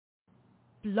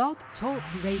Blog Talk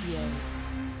Radio.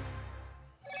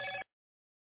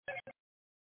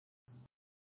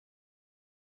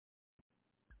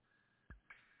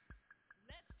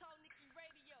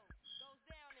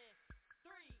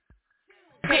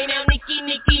 Okay, now Nikki,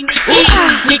 Nikki, man,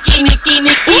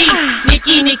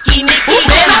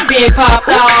 I'm been popped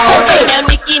off. Okay, now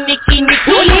Nikki, man,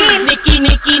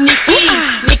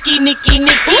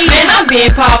 I'm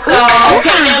been popped off.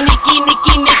 Okay, now Nikki, man,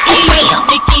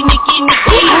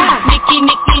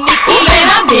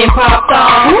 I'm been popped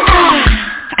off.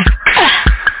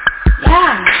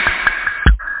 Yeah.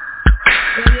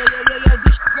 Yo,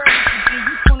 this your girl, Nikki.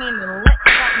 You tune in to Let's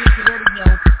Talk NikkiRadio.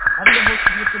 I'm your host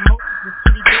with the most, the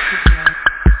city dopest, man.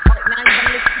 Right now, you're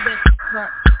gonna listen to that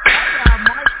part.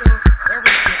 Marshall,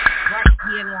 everything, right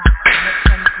here live. Let's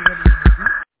Talk NikkiRadio.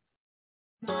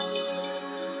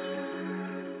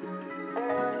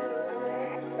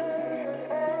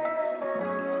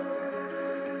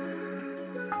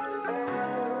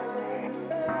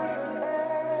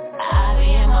 I be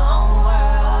in my own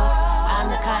world. I'm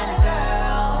the kind of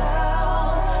girl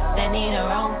that need her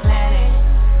own planet.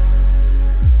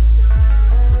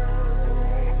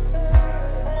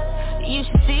 You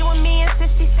should see when me and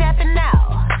Sissy stepping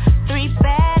out. 3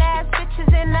 badass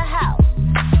bitches in the house.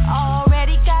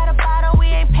 Already got a bottle, we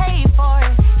ain't paid for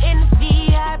it. In the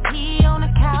VIP on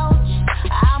the couch.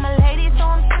 I'm a lady, so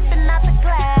I'm sipping out the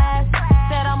glass.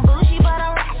 Said I'm bougie, but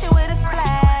I'm ratchet with a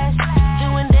splash.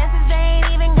 Doing dances, they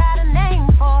ain't even got a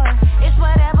name for it. It's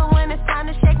whatever when it's time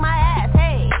to shake my ass.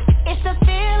 Hey, it's a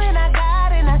feeling I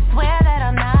got, and I swear that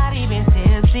I'm not even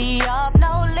tipsy off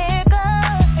no liquor.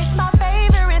 It's my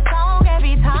favorite song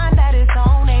every time that it's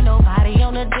on. Ain't nobody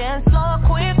on the dance floor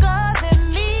quicker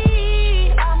than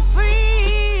me. I'm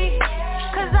free,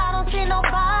 'cause I don't see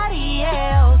nobody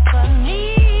else but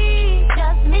me,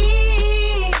 just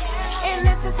me. And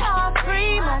this is how I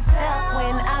free myself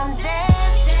when I'm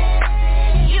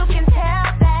dancing. You can tell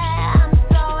that I'm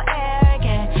so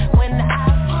arrogant when I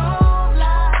move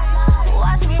like,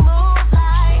 watch me move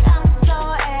like I'm so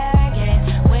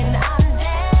arrogant when I'm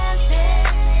dancing.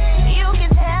 You can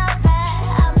tell that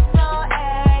I'm so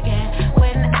arrogant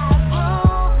when I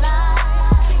move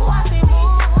like, watch me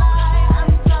move like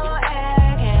I'm so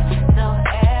arrogant, so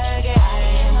arrogant. I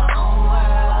in my own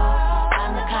world.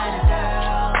 I'm the kind of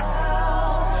girl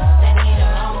that need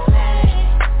her own planet.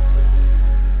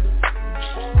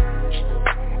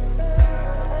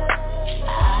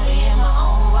 I in my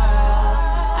own world.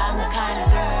 I'm the kind of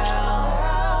girl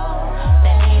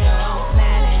that need her own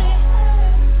planet.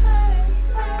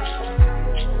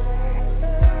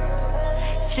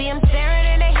 See 'em staring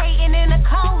and they hating in the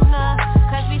corner,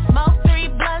 'cause we smoke 3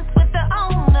 blunts with the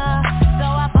owner. So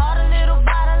I bought a little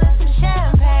bottle of some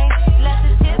champagne. Let the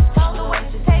tips told the way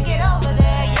to take it over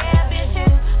there. Yeah,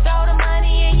 bitches, throw the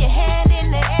money in your hand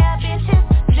in the air, bitches.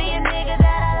 See a nigga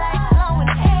that I like blowing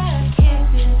air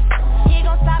kisses. He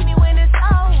gon' stop me when it's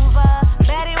over.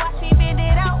 Better watch me bend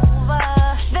it over.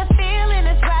 The feeling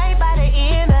is right by the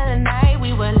end of the night.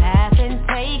 We were laughing,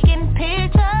 taking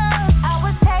pictures. I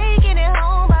was taking it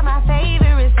home, but my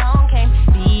favorite song came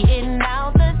beating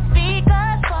out the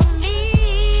speakers for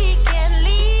me. Can't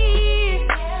leave,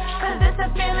 'cause it's a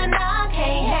feeling I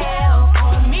can't help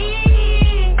for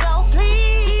me. So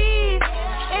please,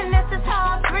 and this is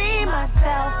how I free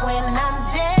myself when I'm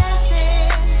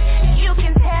dancing. You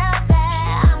can tell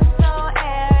that I'm so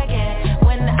arrogant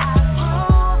when I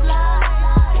move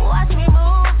like, watch me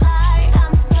move like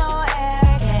I'm so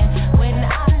arrogant when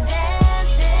I'm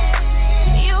dancing.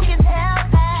 You can tell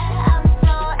that I'm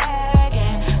so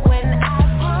arrogant when I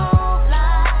move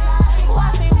like,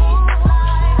 watch me move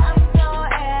like I'm so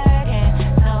arrogant,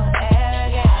 so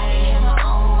arrogant. I in my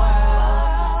own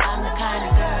world. I'm the kind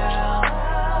of girl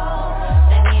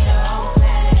that need her own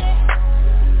planet.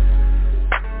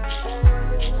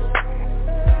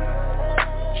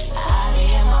 I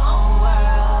in my own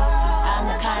world. I'm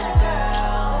the kind of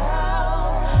girl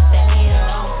that need her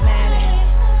own planet.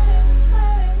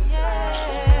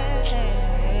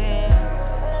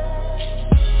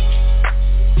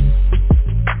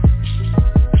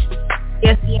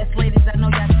 Yes, ladies, I know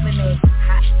y'all spend that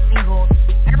hot single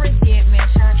every day, man.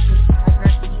 Shout out to my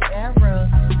girl Sierra.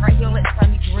 Right here, Let's Talk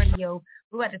NikkiRadio.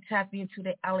 We're about to tap into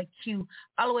the LQ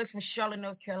all the way from Charlotte,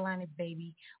 North Carolina,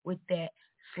 baby, with that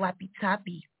sloppy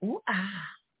toppy. Ooh,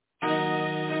 ah.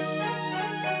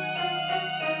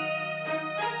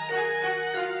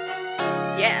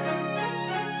 Yeah.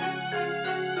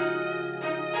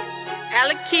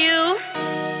 LQ.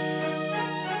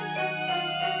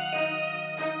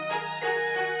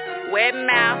 Wet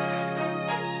mouth.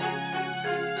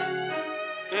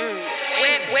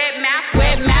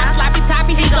 Wet mouth, sloppy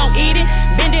toppy.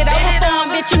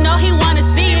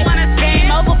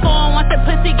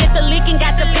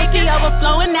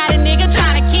 overflowing, now the nigga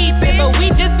tryna keep it. But we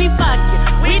just be fucking,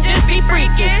 we just be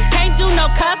freaking. Can't do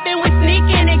no cuffing, we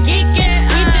sneaking and geeking.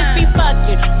 We just be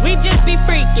fucking, we just be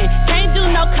freaking. Can't do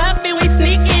no cuffing, we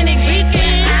sneaking and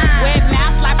geeking. Wet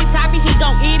mouth, sloppy toppy, he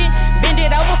gon' eat it. Bend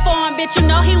it over for him, bitch, you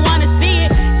know he wanna see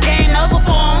it. Game over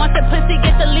for him, once the pussy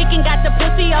get the leaking, got the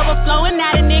pussy overflowing,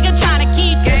 now the nigga tryna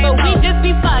keep it. But we just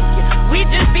be fucking, we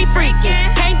just be freaking.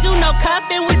 Can't do no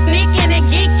cuffing, we sneaking and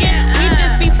geeking. We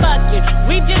just be fucking,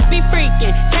 we just be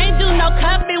freaking. Can't do no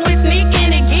cuffing, we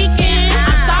sneaking and geeking.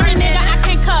 I'm sorry nigga, I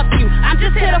can't cuff you, I'm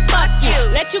just here to fuck you.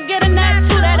 Let you get a nut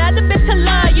to that other bitch to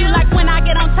love you. Like when I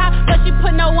get on top, but she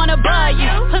put no one above you.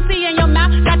 Pussy in your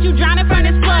mouth, got you drowning from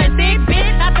this flood. Thick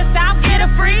bitch, out the south, get a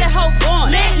free, the hoe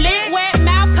born. Lit, wet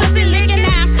mouth, pussy licking,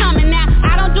 now I'm coming now.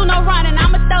 I don't do no running,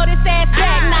 I'ma throw this ass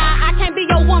back. Nah, I can't be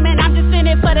your woman, I'm just in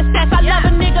it for the sex. I love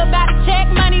a nigga about to check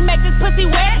money, make this pussy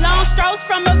wet. Long strokes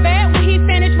from a vet, when he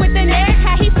finished with the neck.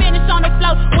 How he finished on the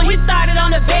floor, when he started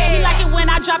on the bed. He like it when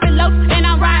I drop it low, and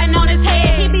I'm riding on his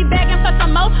head. He be begging for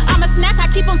some more, I'm a snack, I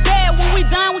keep him fed. When we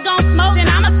done, we gon' smoke, then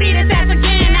I'ma feed his ass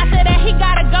again. After that, he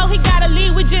gotta go, he gotta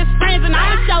leave, we just friends. And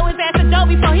I'ma show his ass a dough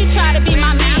before he try to be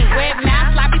my man. Wet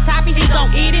mouth, sloppy toppy, he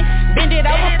gon' eat it. Bend it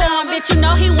over for him, bitch, you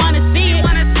know he wanna see it.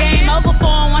 Game over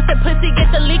for him, once the pussy get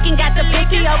the leaking, got the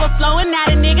picky overflowing, now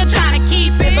the nigga tryna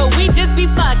keep it. But we just be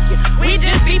fucking, we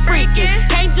just be freaking.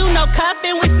 Can't do no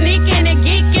cuffing, we sneaking and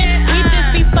geeking. We just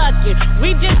be fucking, we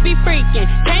just be freaking.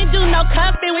 Can't do no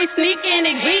cuffing, we sneaking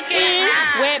and geeking.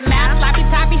 Wet mouth, sloppy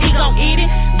toppy, he gon' eat it.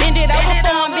 Bend it over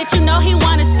for him, bitch, you know he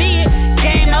wanna see it.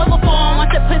 Game over for him,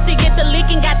 once the pussy get the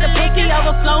leaking, got the picky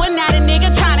overflowing, now the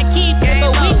nigga tryna keep it.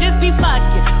 But we just be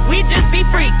fucking, we just be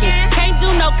freaking. Can't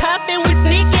do no cuffing, we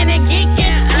sneaking and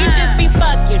geeking. We just be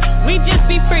fucking, we just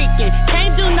be freaking.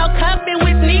 Can't do no cuffing,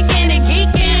 we sneaking and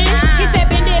geeking. He said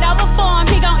bend it over for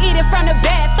him, he gon' eat it from the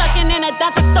bed. Fucking in a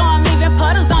thunderstorm, leaving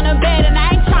puddles on the bed. And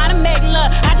I ain't tryna make love,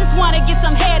 I just wanna get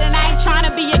some head. And I ain't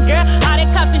tryna be your girl, all that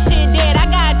cuffing shit dead. I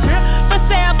got drip for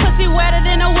sale, pussy wetter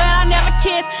than a well. I never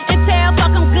kiss and tell,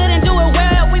 fuck him good and do it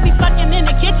well. We be fucking in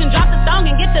the kitchen, drop the thong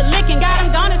and get the licking. Got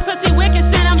him gone, his pussy wicked,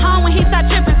 send him home when he start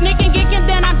tripping. Sneaking, geeking,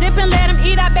 then I'm dipping, let him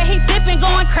eat, I bet he tipping.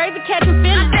 Going crazy, catching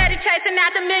feelings, I'm steady chasing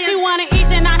out the millions. He wanna eat,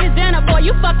 then out his dinner, boy,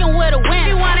 you fucking with a win.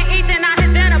 He wanna eat, then out his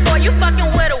dinner, boy, you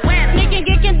fucking with a win. Sneaking,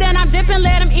 geeking, then I'm dipping,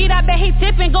 let him eat, I bet he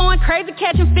tipping. Going crazy,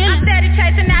 catching feelings, I'm steady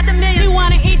chasing out the millions. He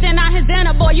wanna eat, then out his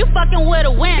dinner, boy, you fucking with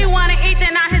a win. He wanna eat,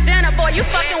 then out his dinner, boy, you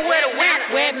fucking with a win.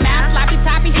 Wet mouth, sloppy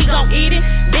toppy, he gon' eat it.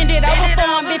 Bend it over for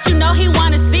him, bitch, you know he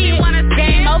wanna see it.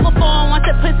 Game over for him, once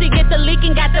the pussy get the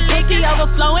leaking, got the picky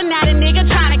overflowing, now the nigga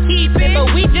tryna keep it.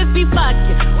 But we just be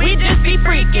fucking, we just be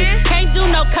freaking. Can't do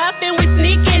no cuffing, we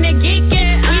sneaking and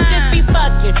geeking. We just be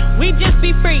fucking, we just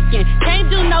be freaking.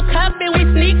 Can't do no cuffing, we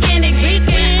sneaking and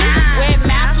geeking. Wet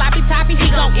mouth, sloppy toppy,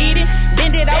 he gon' eat it.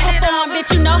 Bend it over for him,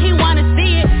 bitch, you know he wanna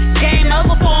see it. Game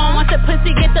over for him, once the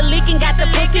pussy get the leaking, got the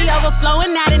picky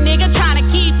overflowing, now the nigga tryna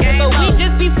keep it. But we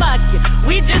just be fucking,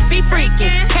 we just be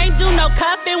freaking. Can't do no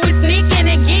cuffing, we sneaking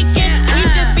and geeking. We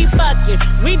just be fucking,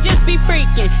 we just be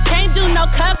freaking. Can't do no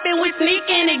cuffing, we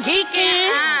sneaking and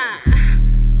geeking.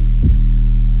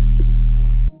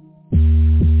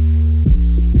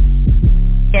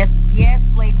 Yes,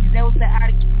 ladies, that was the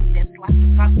attitude that's like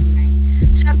the talking,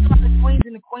 man. Shout out to all the queens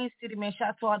in the Queen City, man. Shout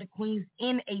out to all the queens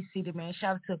in a city, man.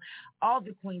 Shout out to all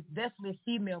the queens, definitely a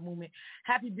female movement.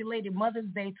 Happy belated Mother's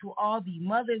Day to all the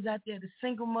mothers out there, the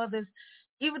single mothers,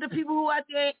 even the people who out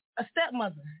there a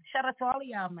stepmother. Shout out to all of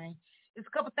y'all, man. There's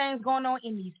a couple things going on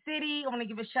in the city. I want to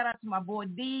give a shout out to my boy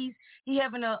D's. He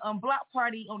having a block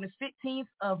party on the 15th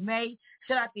of May.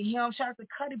 Shout out to him. Shout out to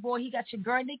Cuddy Boy. He got your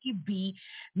girl Nikki B,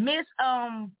 Miss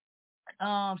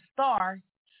Star,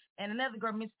 and another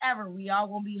girl, Miss Avery. Y'all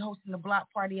gonna be hosting the block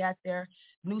party out there.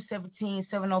 New 17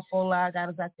 704 Live got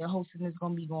us out there hosting. It's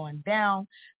gonna be going down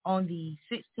on the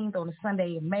 16th on the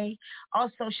Sunday in May.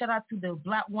 Also, shout out to the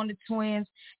Black Wonder Twins.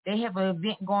 They have an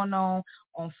event going on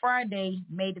Friday,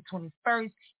 May the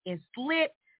 21st. It's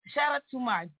lit. Shout out to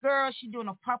my girl. She's doing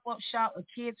a pop-up shop, a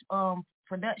kids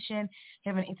production,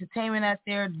 having entertainment out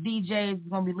there. The DJ is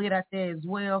going to be lit out there as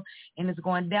well, and it's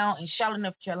going down in Charlotte,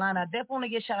 North Carolina. I definitely want to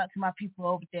give shout out to my people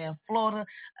over there in Florida,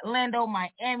 Orlando,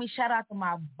 Miami. Shout out to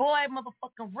my boy,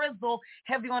 motherfucking Rizzle,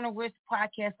 Heavy on the Wrist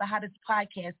podcast, the hottest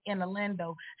podcast in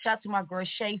Orlando. Shout out to my girl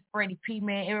Shay, Freddie P,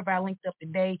 man. Everybody linked up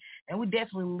today, and we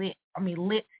definitely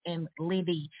lit and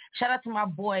litty. Shout out to my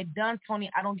boy, Don Tony,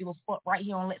 I Don't Give a Fuck, right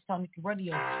here on Let's Talk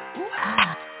NikkiRadio.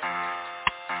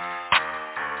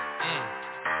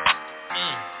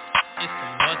 It's the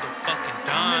motherfucking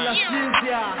Don.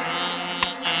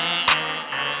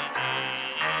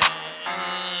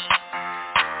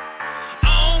 I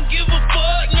don't give a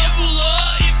fuck, never love.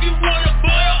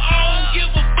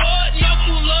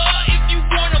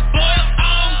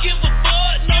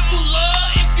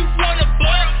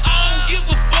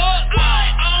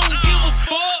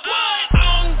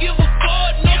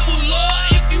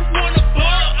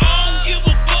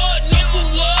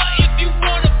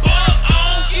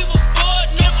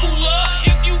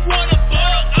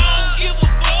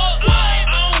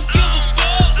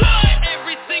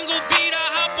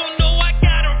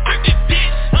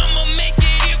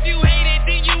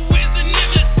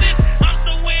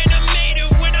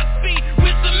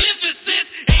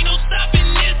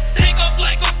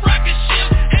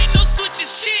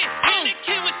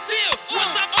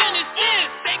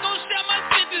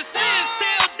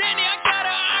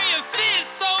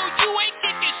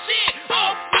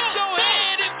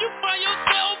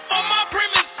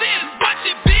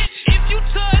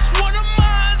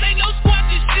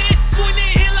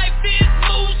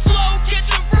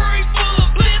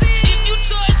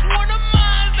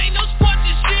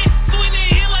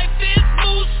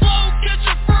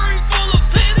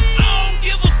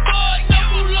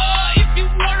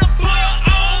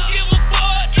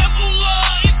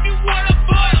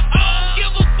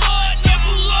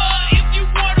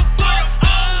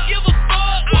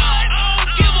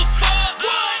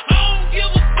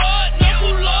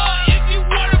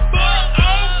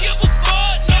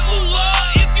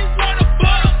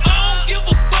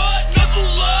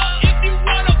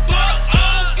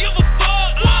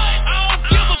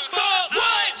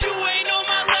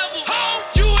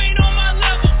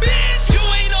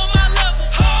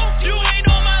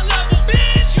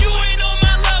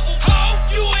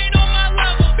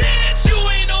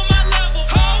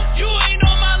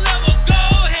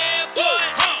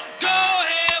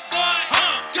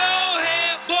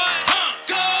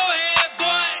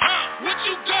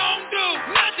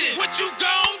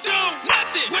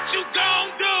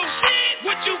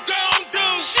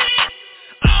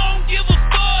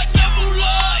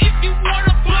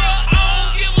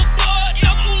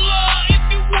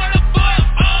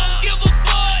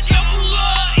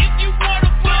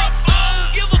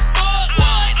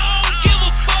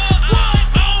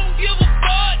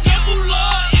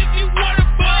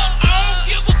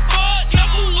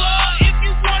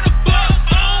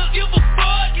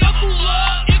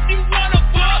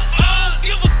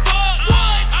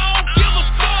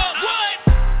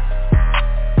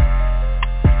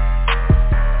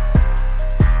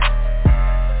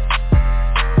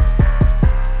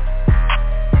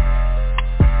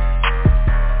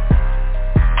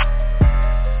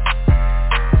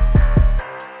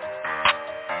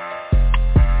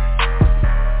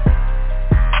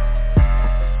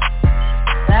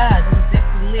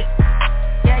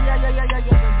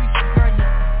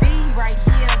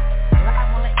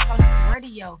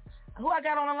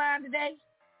 got on the line today?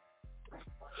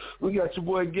 We got your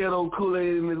boy Ghetto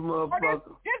Kool-Aid in this motherfucker.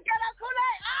 Just got on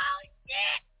Kool-Aid? Oh,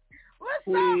 shit. What's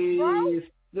up, bro? Yes,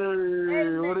 sir.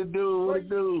 Hey, what it do? What it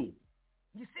do?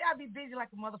 You see, I be busy like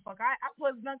a motherfucker. I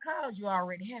supposed to done called you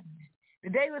already, haven't I? The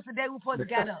day was the day we supposed to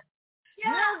get up.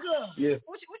 Yeah. Real good. Yeah.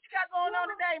 What you got going on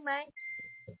today, man?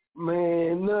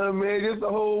 Man, nothing, man. Just a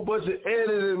whole bunch of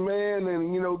editing, man,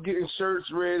 and, you know, getting shirts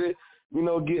ready, you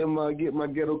know, getting my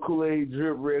Ghetto Kool-Aid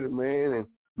drip ready, man, and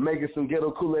making some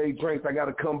Ghetto Kool-Aid drinks. I got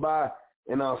to come by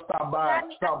and stop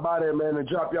by there, man, and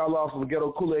drop y'all off some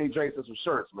Ghetto Kool-Aid drinks and some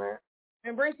shirts, man.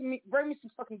 And bring me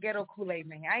some fucking Ghetto Kool-Aid,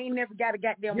 man. I ain't never got a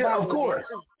goddamn bottle. Yeah, of course.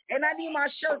 And I need my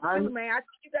shirt too, man. I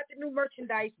see you got the new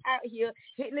merchandise out here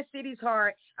hitting the cities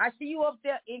hard. I see you up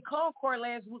there in Concord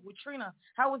last week with Trina.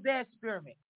 How was that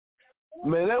experiment?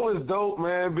 Man, that was dope,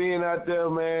 man. Being out there,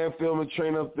 man, filming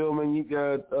Trina, filming you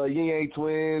got Yin Yang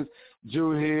Twins,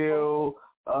 Drew Hill.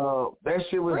 That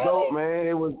shit was dope, man.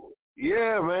 It was,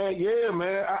 yeah,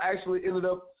 man. I actually ended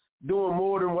up doing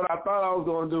more than what I thought I was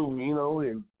gonna do, you know,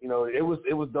 and you know, it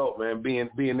was dope, man, being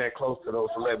that close to those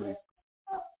celebrities.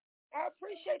 I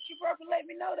appreciate you, bro, for letting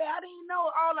me know that. I didn't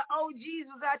know all the OGs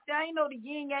was out there. I didn't know the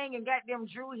Yin Yang and goddamn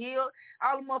Drew Hill.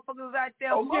 All the motherfuckers was out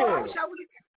there. Oh, yeah.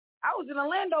 I was in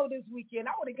Orlando this weekend.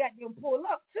 I would have got them pulled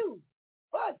up too.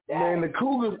 Fuck that. Man, the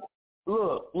Cougars,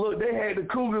 look, they had the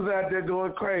Cougars out there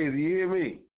going crazy. You hear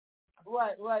me?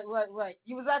 Right.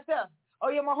 You was out there? Oh,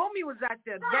 yeah, my homie was out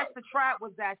there. That's the Tribe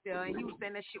was out there, and he was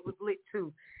saying that shit was lit,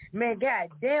 too. Man, god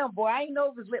damn, boy, I ain't know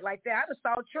it was lit like that. I just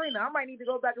saw Trina. I might need to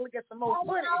go back and look at some more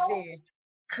footage then.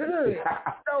 Good.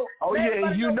 So, oh, yeah,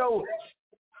 and you know,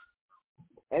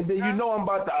 and then you know I'm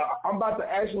about to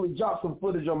actually drop some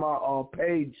footage on my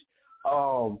page,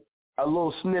 a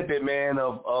little snippet, man,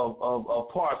 of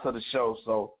parts of the show.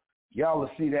 So y'all will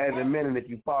see that in a minute if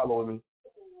you follow me.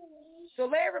 So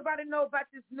let everybody know about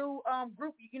this new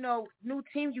group, you know, new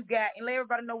team you got, and let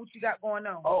everybody know what you got going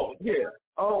on. Oh, yeah.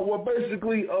 Well,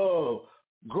 basically,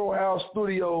 Grow House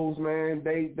Studios, man,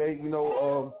 they you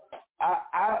know,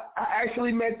 I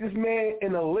actually met this man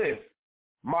in a lift.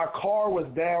 My car was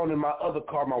down in my other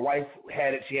car. My wife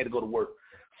had it. She had to go to work.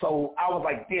 So I was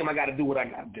like, damn, I got to do what I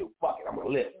got to do. Fuck it, I'm going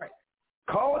to lift. Right.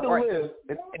 Called the lift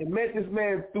and met this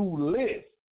man through Lyft.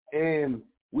 And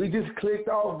we just clicked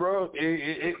off, bro.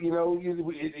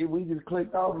 We just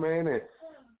clicked off, man. And,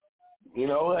 you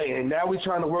know, and now we're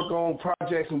trying to work on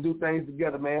projects and do things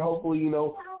together, man. Hopefully, you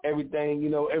know,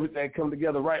 everything come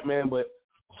together right, man. But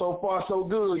so far, so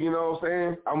good, you know what I'm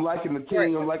saying? I'm liking the team.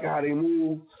 Right. I'm liking how they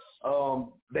move.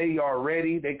 They are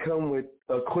ready. They come with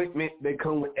equipment. They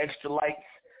come with extra lights,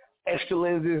 extra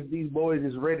lenses. These boys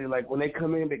is ready. Like when they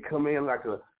come in like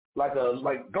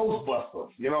Ghostbusters.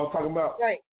 You know what I'm talking about?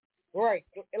 Right. Right,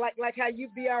 like how you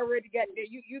be already got there.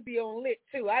 You be on lit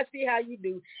too. I see how you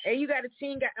do, and you got a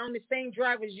team got on the same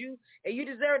drive as you, and you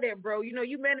deserve that, bro. You know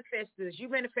you manifest this. You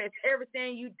manifest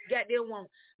everything you got there want.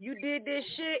 You did this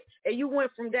shit, and you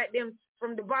went from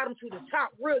the bottom to the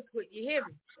top real quick. You hear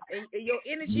me? And your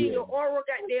energy, your aura,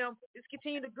 goddamn, just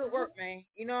continue the good work, man.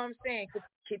 You know what I'm saying?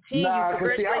 Continue. Nah,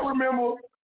 cause see, I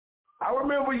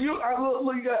remember you.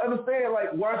 Look, you gotta understand,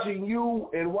 like watching you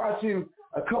and watching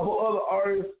a couple other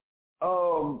artists.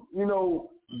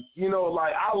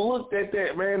 Like I looked at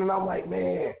that, man, and I'm like,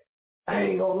 man, I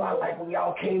ain't gonna lie, like when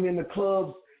y'all came in the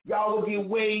clubs, y'all would get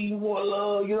way more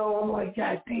love, you know. I'm like,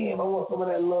 god damn, I want some of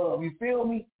that love. You feel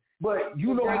me? But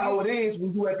you know how it is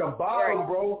when you at the bottom,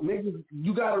 bro. Niggas,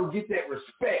 you gotta get that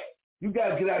respect. You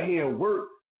gotta get out here and work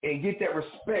and get that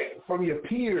respect from your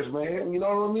peers, man. You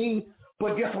know what I mean?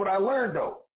 But guess what I learned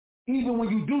though? Even when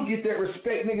you do get that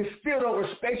respect, niggas still don't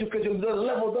respect you because you're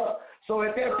leveled up. So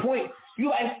at that point, you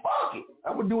like, fuck it.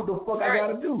 I'm going to do what the fuck I got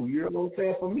to do. You know what I'm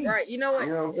saying? For me. Right. You know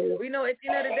what? We know at the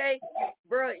end of the day,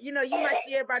 bro, you know, you might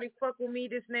see everybody fuck with me,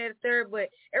 this and that, third, but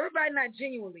everybody not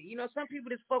genuinely. You know, some people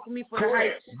just fuck with me for the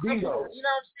hype. You know what I'm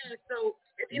saying? So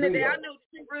at the end of the day, I know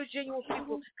some real genuine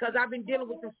people because I've been dealing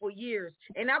with them for years.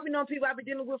 And I've been knowing people I've been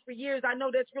dealing with for years. I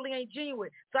know that's really ain't genuine.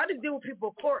 So I just deal with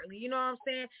people accordingly. You know what I'm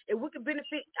saying? If we can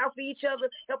benefit out for each other,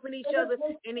 helping each other,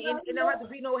 and there don't have to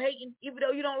be no hating, even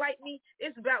though you don't like me,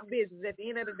 it's about business at the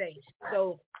end of the day.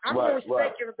 So I'm going to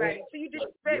respect everybody. So you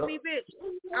disrespect me, bitch.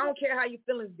 I don't care how your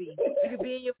feelings be. You can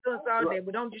be in your feelings all day,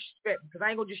 but don't disrespect me because I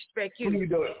ain't going to disrespect you.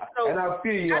 So, and I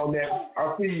feel you on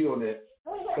that.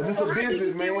 Because it's a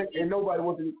business, man, and nobody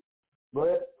wants to. Go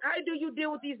ahead. How do you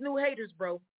deal with these new haters,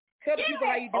 bro? Tell the people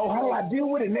how you do it. Oh, how do I deal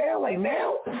with it now? Like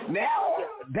now,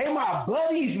 they my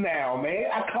buddies now, man.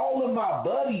 I call them my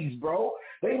buddies, bro.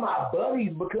 They my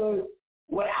buddies because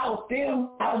without them,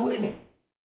 I wouldn't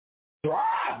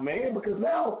drive, man. Because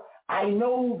now I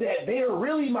know that they're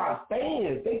really my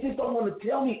fans. They just don't want to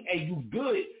tell me, hey, you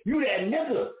good. You that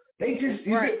nigga. They just,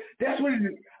 that's what it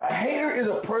is. A hater is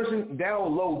a person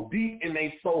down low, deep in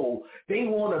their soul. They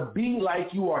want to be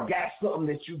like you or got something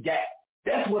that you got.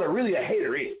 That's what really a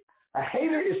hater is. A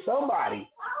hater is somebody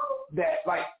that,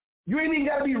 like, you ain't even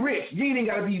got to be rich. You ain't even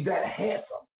got to be that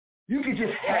handsome. You can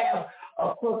just have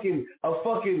a fucking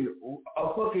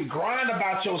grind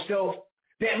about yourself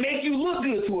that make you look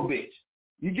good to a bitch.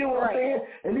 You get what I'm saying?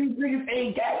 And these niggas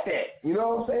ain't got that. You know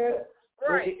what I'm saying?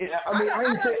 Right. I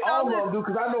ain't say all of them do,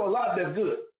 because I know a lot that's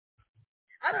good.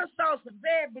 I done saw some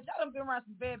bad bitches. I done been around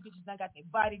some bad bitches. I got their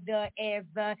body done, ass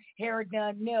done, hair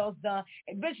done, nails done,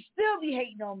 and bitches still be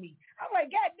hating on me. I'm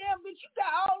like, goddamn, bitch, you got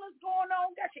all this going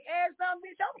on, got your ass done,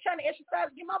 bitch. I'm trying to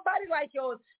exercise, get my body like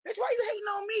yours. Bitch, why you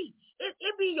hating on me?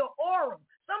 It be your aura.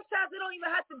 Sometimes it don't even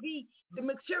have to be the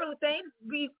material things.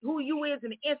 Be who you is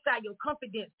in the inside, your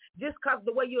confidence, just because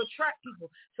the way you attract people.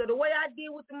 So the way I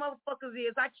deal with the motherfuckers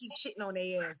is I keep shitting on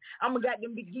their ass. I'm going to got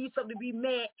them to give you something to be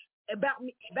mad about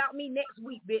me next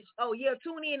week, bitch. Oh, yeah,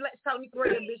 tune in. Let's talk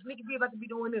NikkiRadio, bitch. Nikki be about to be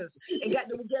doing this. And got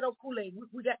them Ghetto Kool-Aid.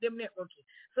 We got them networking.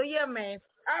 So, yeah, man,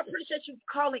 I appreciate you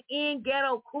calling in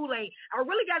Ghetto Kool-Aid. I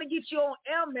really got to get you on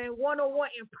air, man, 101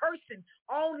 in person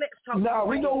on Let's Talk. No,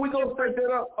 we gonna set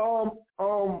that up.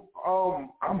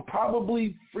 I'm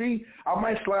probably free. I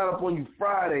might slide up on you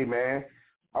Friday, man.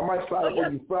 On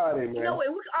you Friday, man. You know what?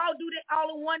 We can all do that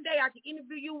all in one day. I can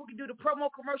interview you. We can do the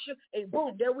promo commercial, and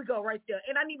boom, there we go right there.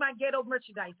 And I need my ghetto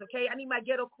merchandise, okay? I need my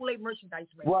Ghetto Kool-Aid merchandise,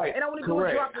 man. Right. And I want to do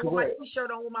a drop with my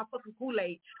T-shirt on with my fucking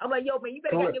Kool-Aid. I'm like, yo, man, you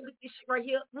better get with this shit right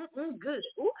here. Good.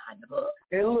 Ooh, I know.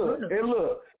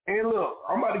 And look.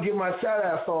 I'm about to get my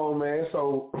shout-out song, man.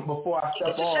 So before I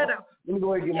step off, let me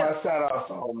go ahead and get my shout-out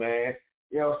song, man.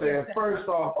 You know what I'm saying? First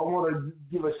off, I want to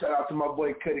give a shout-out to my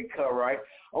boy Cuddy Cut, right?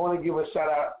 I want to give a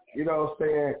shout-out, you know what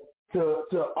I'm saying,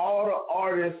 to all the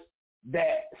artists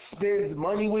that spends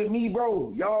money with me,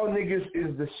 bro. Y'all niggas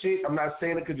is the shit. I'm not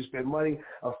saying it because you spend money.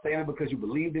 I'm saying it because you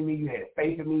believed in me. You had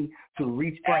faith in me to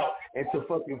reach out and to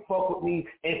fucking fuck with me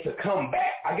and to come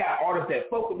back. I got artists that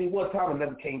fuck with me one time and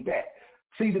never came back.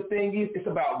 See, the thing is, it's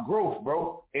about growth,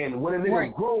 bro. And when a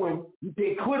nigga's growing, you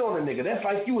can't quit on a nigga. That's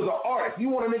like you as an artist. You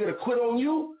want a nigga to quit on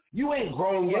you? You ain't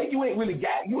grown yet. You ain't really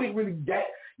got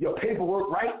your paperwork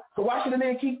right. So why should a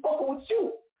nigga keep fucking with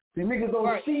you? See, niggas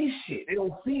don't see shit. They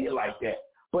don't see it like that.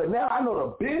 But now I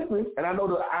know the business, and I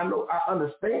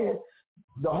understand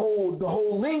the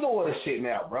whole lingo of the shit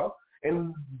now, bro.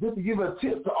 And just to give a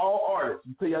tip to all artists,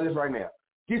 I'll tell y'all this right now: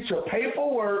 get your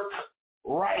paperwork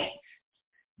right.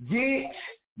 Get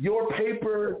your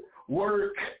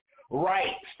paperwork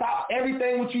right. Stop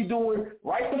everything what you doing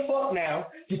right the fuck now.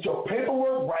 Get your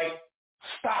paperwork right.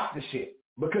 Stop the shit.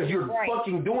 Because you're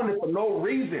fucking doing it for no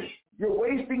reason. You're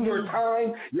wasting your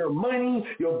time, your money,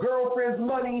 your girlfriend's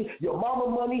money, your mama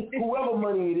money, whoever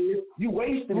money it is. You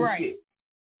wasting the shit.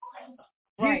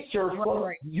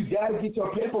 You gotta get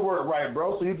your paperwork right,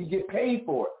 bro, so you can get paid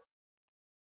for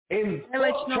it. And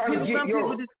fuck trying to get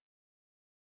your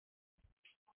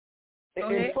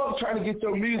and fuck trying to get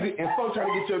your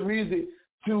music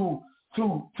to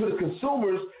the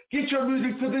consumers. Get your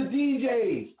music to the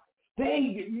DJs.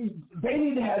 They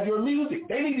need to have your music.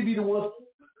 They need to be the ones.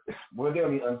 Well, they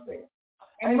don't even understand.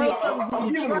 I'm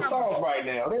giving them the sauce right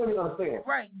now. They don't even understand.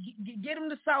 Right. Get them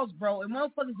the sauce, bro. And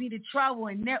motherfuckers need to travel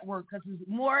and network because it's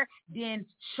more than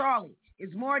Charlotte.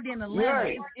 It's more than Atlanta.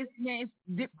 Right. It's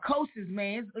coasts,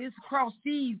 man. It's across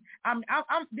seas. I'm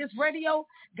this radio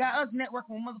got us networking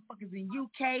with motherfuckers in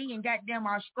UK and goddamn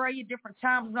Australia, different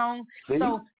time zones.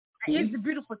 So it's a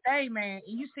beautiful thing, man.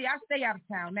 And you see, I stay out of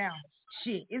town now.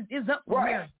 Shit, it's up from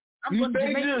here. I'm going to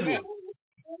Jamaica.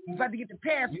 I'm about to get the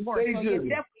passport. So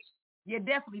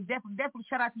definitely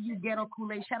shout out to you, Ghetto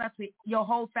Kool-Aid. Shout out to your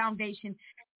whole foundation.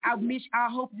 I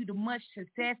hope you the much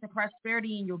success and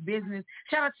prosperity in your business.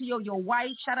 Shout out to your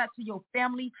wife. Shout out to your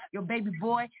family, your baby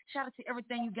boy. Shout out to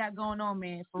everything you got going on,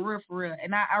 man. For real.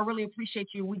 And I really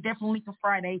appreciate you. We definitely link on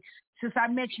Friday. Since I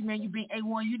met you, man, you've been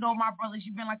A1. You know my brothers.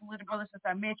 You've been like a little brother since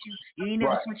I met you. You ain't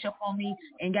never switch up on me.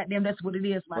 And goddamn, that's what it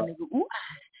is, my nigga. Ooh.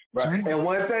 Right. And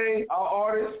one thing, our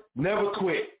artists never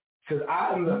quit. Because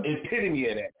I'm the epitome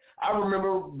of that. I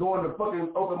remember going to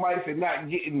fucking open mics and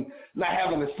not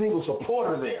having a single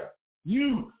supporter there.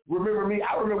 You remember me?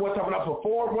 I remember one time when I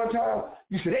performed one time,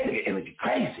 you said, that nigga energy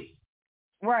crazy.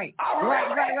 Right. That's when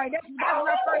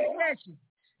I first met you.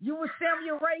 You was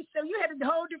Samuel Ray, so you had a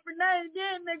whole different name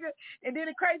then, nigga. And then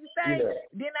the crazy thing,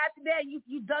 then after that,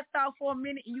 you ducked off for a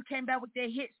minute and you came back with that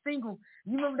hit single.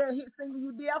 You remember that hit single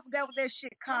you did? I forgot what that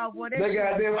shit called, boy. I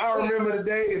remember the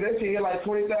day that shit hit like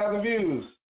 20,000 views.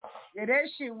 Yeah, that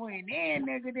shit went in,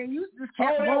 nigga. Then you just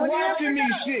kept they're watching me,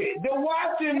 shit. They're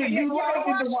watching me. You like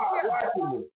it to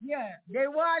watching me. Yeah, they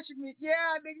watching me.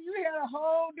 Yeah, nigga, you had a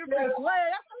whole different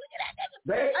play. I said, look at that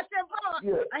nigga. I said,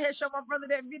 bro, I had showed my brother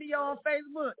that video on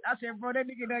Facebook. I said, bro, that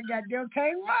nigga done goddamn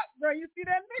came up, bro. You see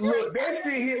that nigga? Look, that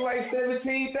shit hit like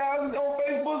 17,000 on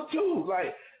Facebook too.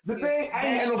 Like the thing,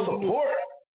 I ain't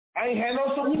had no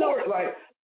support. Like.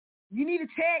 You need to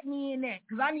tag me in that,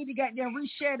 because I need to goddamn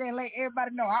reshare that and let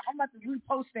everybody know. I'm about to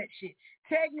repost that shit.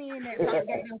 Tag me in that so I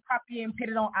goddamn copy it and put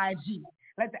it on IG.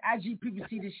 Let the IG people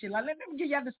see this shit. Like, let them get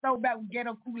y'all the stove back with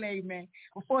Ghetto Kool-Aid, man.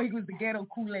 Before he was the Ghetto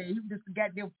Kool-Aid, he was just the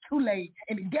goddamn Kool-Aid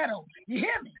in the ghetto. You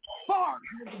hear me? Bars.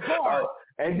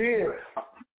 And then,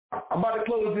 I'm about to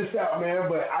close this out, man,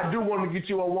 but I do want to get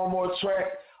you on one more track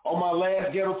on my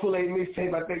last Ghetto Kool-Aid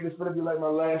mixtape. I think this is going to be like my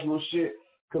last little shit.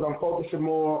 Because I'm focusing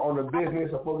more on the business.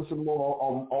 I'm focusing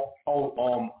more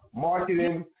on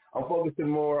marketing. I'm focusing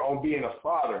more on being a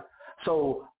father.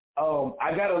 So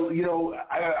I gotta,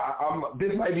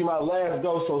 this might be my last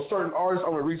go. So certain artists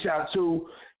I'm gonna reach out to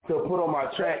put on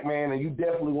my track, man. And you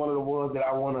definitely one of the ones that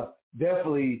I wanna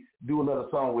definitely do another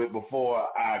song with before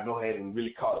I go ahead and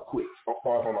really call it quits as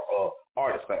far as on the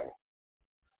artist thing.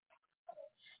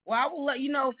 Well, I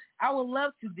would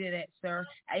love to do that, sir.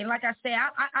 And like I say, I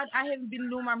haven't been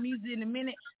doing my music in a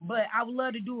minute, but I would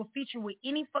love to do a feature with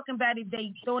any fucking body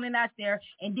they throwing it out there.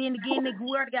 And then again, nigga,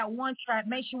 we already got one track.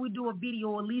 Make sure we do a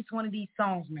video, at least one of these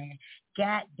songs, man.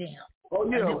 Goddamn. Oh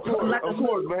yeah, of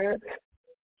course, man.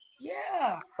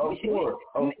 Yeah. Of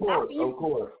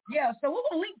course. Yeah, so we're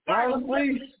gonna link Friday.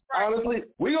 Honestly,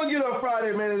 we're gonna get on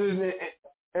Friday, man,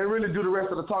 and really do the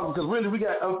rest of the talking, because really we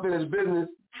got unfinished business.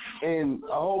 And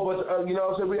a whole bunch of, we got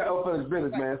unfinished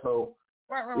business, man. So,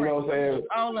 you know what I'm saying?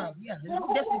 All up, yeah. We're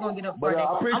definitely gonna get up But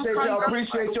Friday. I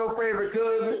appreciate your favorite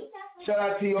cousin. Shout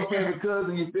out to your favorite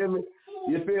cousin. You feel me?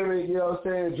 You know what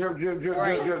I'm saying? Drip. You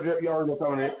already know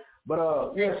something there. But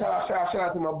shout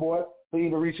out to my boy for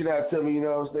even reaching out to me. You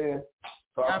know what I'm saying?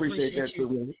 So I appreciate that too,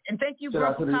 man. And thank you,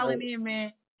 bro, for calling in,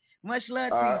 man. Much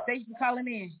love to you. Thanks for calling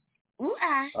in. Ooh,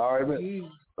 all right,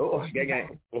 man. Oh,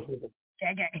 gang.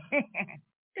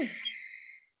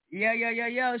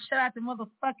 Yo. Shout out to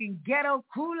motherfucking Ghetto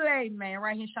Kool-Aid, man.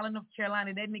 Right here in Charlotte, North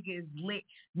Carolina. That nigga is lit.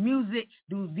 Music,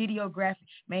 do videography.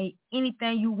 Man,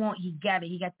 anything you want, he got it.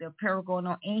 He got the apparel going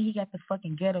on, and he got the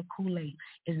fucking Ghetto Kool-Aid.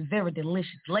 It's very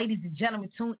delicious. Ladies and gentlemen,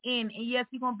 tune in. And yes,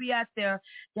 he's going to be out there,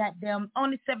 goddamn,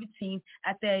 on the 17th,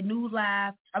 at that new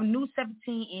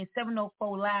 17 and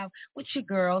 704 Live with your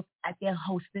girls out there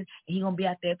hosting. And he going to be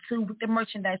out there, too, with the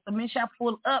merchandise. So make sure I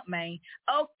pull up, man.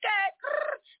 Okay.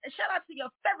 And shout out to your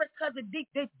favorite cousin,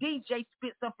 DJ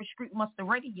Spits up for Street Monster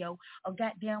Radio. Or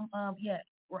goddamn,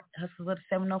 Hustle of the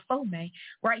 704, man.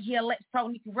 Right here, Let's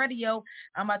Talk NikkiRadio.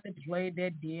 I'm about to play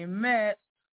that DMX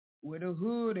with a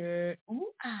hood at.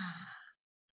 Ooh,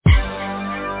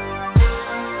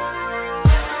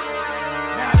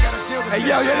 Hey,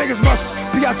 yo, you niggas must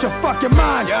be out your fucking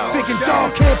mind. Thinking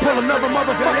dog can't pull another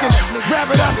motherfucking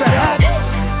rabbit out the hat.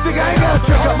 Nigga, I ain't gonna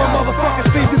trick up my motherfucking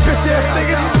sleeves, you bitch ass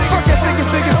niggas. Fuck that niggas.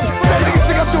 That niggas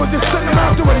think I'm doing this, sitting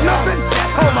around doing nothing.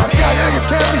 Oh my god, niggas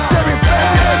can't be serious.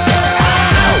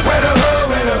 Where the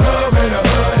hood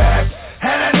at?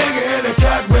 Had that nigga in the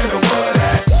cut where the wood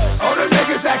at. All the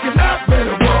niggas acting up where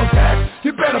the wolves at.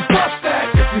 You better bust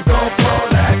that if you gon' pull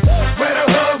that. Where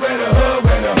the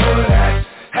hood at?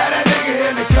 Had that nigga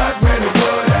in the cut where the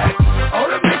wood at. All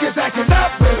the niggas acting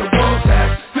up where the wolves at.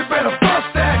 You better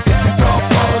bust that if you gon'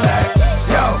 pull that.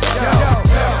 Yo.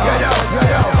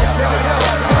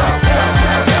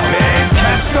 Man,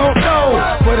 cats don't know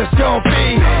what it's gon'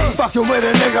 be. Fucking with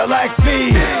a nigga like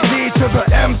me. D to the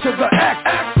M to the X.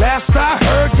 Last I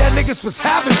heard, yeah, niggas was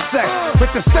having sex with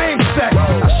the same sex.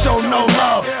 I show no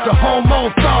love, the homo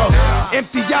thug.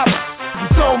 Empty out,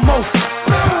 it's almost.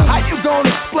 How you gonna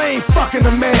explain fucking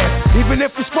a man? Even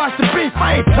if we squash the beef,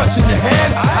 I ain't touching your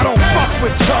hand. I don't fuck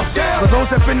with chucks. For those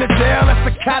that been to jail, that's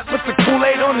the cat with the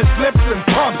Kool-Aid on his lips and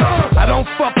pumps. I don't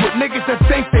fuck with niggas that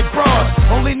think they broad.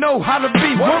 Only know how to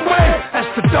be one way, that's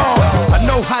the dog. I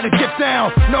know how to get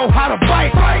down, know how to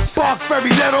bite. Bark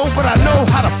very little, but I know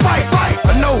how to fight.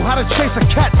 I know how to chase a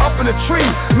cat up in a tree.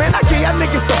 Man, I give y'all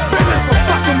niggas the business for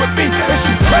fucking with me. Is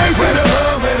you crazy? Where the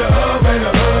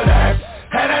hood at?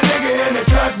 Had that nigga in the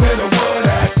truck where the wood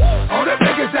at. All the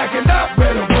niggas acting up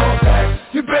where the wolves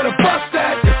at. You better bust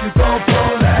that if you gon'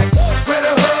 pull that. Where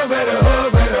the hood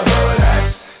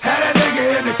at. Had that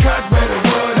nigga in the truck where the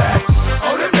wood at.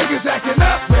 All the niggas acting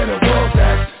up where the wolves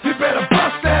at. You better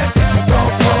bust that if you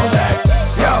gon' pull that.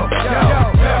 Yo.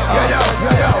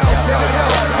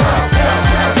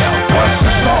 Once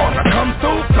it's on, I come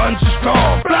through, guns are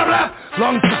strong. Blah blah.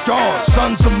 lungs are gone.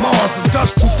 Sons of Mars, from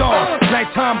dusk to dawn.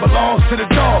 Nighttime belongs to the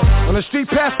dog. On the street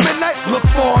past midnight, look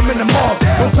for him in the mall.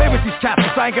 Don't play with these cats,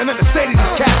 I ain't got nothing to say to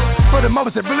these cats. For the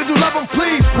mothers that really do love them,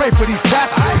 please pray for these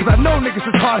cats. Cause I know niggas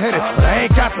is hard-headed, but I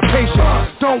ain't got the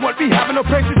patience. Don't want me having no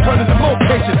patience, turning to more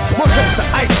patience. More trips to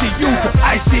ICU, to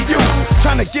ICU.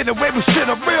 Trying to get away with shit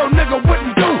a real nigga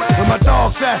wouldn't do. When my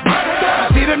dog's at,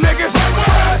 see them niggas?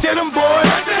 Get them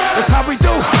boys, that's how we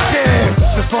do. Yeah,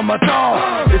 this is for my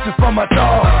dog, this is for my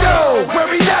dog. Yo, where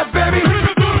we at, baby?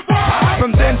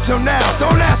 From then till now,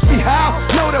 don't ask me how.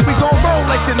 Know that we gon' roll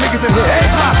like the niggas in here.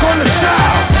 A-block on the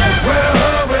child. Where the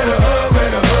hood, where the hood,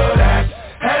 where the hood at?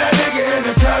 Had that nigga in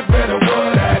the truck, where the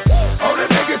wood at? All the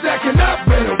niggas acting up,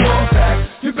 where the wolves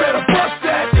at? You better bust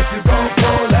that if you gon'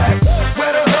 pull that.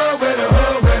 Where the hood, where the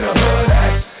hood, where the hood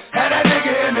at? Had that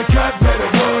nigga in the truck, where the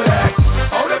wood at?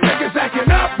 All the niggas acting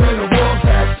up, where the wolves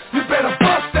at? You better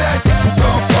bust that if you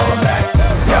gon' pull that.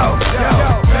 Yo, yo,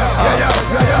 yo, yo, yo,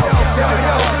 yo, yo, yo,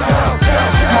 yo.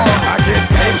 I get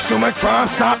paid to my crime,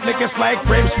 stop niggas like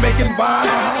grapes making wine.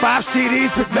 5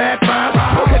 CDs with mad rhymes.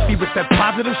 Don't hit me with that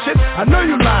positive shit, I know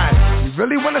you lying. You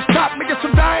really wanna stop niggas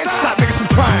from dying? Stop niggas from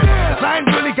trying. Cause I ain't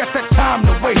really got that time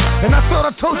to waste. And I thought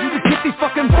I told you to get these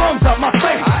fucking bums out my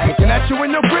face. Looking at you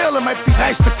in your grill, it might be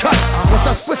nice to cut. Once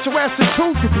I switch your ass to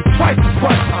 2, give you twice as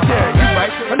much. Yeah, you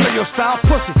right, I know your style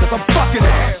pussy, cause I'm fucking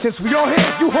it. Since we on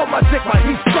here, you hold my dick like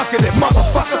he's sucking it,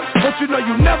 motherfucker. Don't you know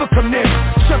you never come near me?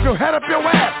 Shove your head up your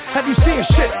ass, have you seen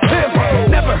shit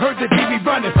clearly? Never heard that he be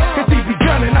running, cause he be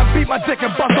gunning. I beat my dick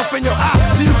and bust up in your eye,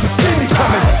 so you can see me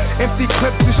coming. Empty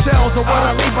clips and shells are what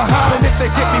I leave behind. And if they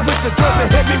get me with the drugs, they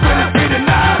hit me with it 3 to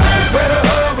 9. Where the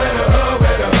hood, where the hood,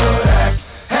 where the hood at?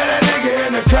 Had that nigga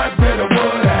in the truck, where the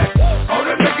wood at? All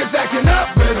the niggas acting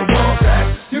up, where the wolves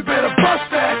at? You better bust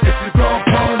that if you gon'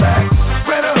 pull that.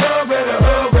 Where the hood, where the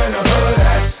hood, where the hood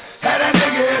at? Had that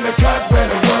nigga in the truck, where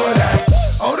the wood at?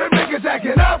 All the niggas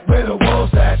acting up, where the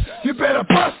wolves at? You better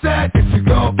bust that if you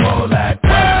gon' pull that.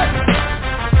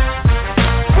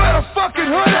 Where the fucking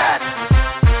hood at?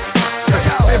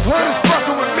 If hood is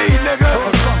fucking with me, nigga,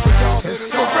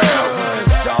 it's for real.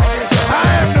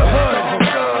 I am the hood,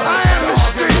 I am the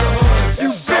street. You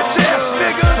bitch ass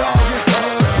nigga.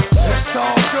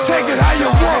 Take it how you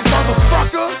want,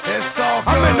 motherfucker.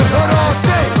 I'm in the hood all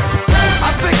day.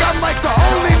 I think I'm like the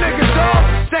only nigga,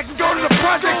 dog, that can go to the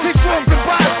project, kick off and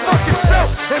buy his fucking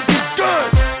self and be good.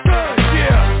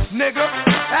 Yeah, nigga.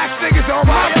 Ask niggas on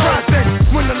my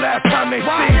project when the last time they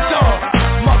seen dog,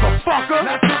 motherfucker.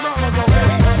 Not too long ago,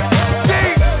 baby.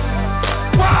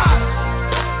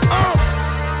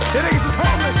 The niggas is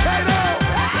homeless, Kato.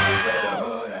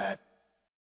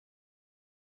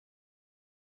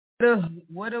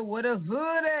 What a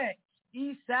hood at?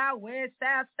 East side, west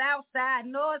side, south side,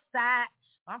 north side.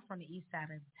 I'm from the east side of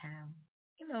the town.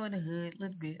 You know, in the hood, a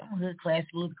little bit. I'm a hood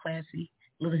classy,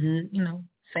 little hood, you know,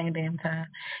 same damn time.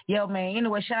 Yo, man,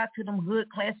 anyway, shout out to them hood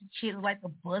classy chicks like to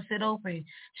bust it open.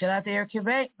 Shout out to Eric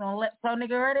Quebec on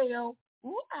LetsTalkNikkiRadio.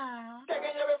 Ooh, ah.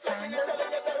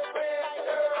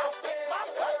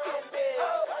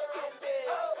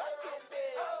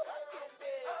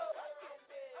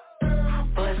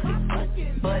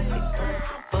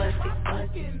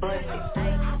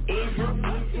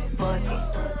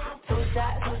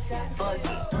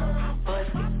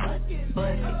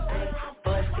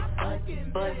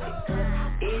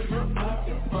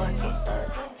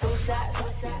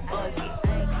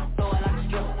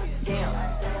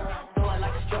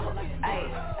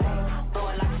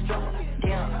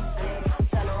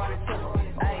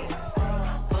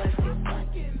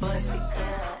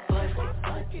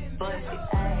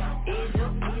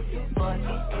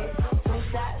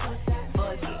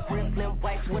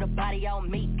 On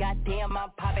me, goddamn, I'm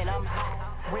poppin', I'm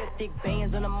hot. Real thick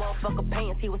bands in the motherfucker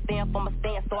pants. He was stand for my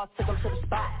stand, so I took him to the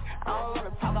spot. I don't wanna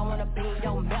talk, I wanna be in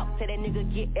your mouth. Tell that nigga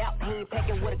get out, he ain't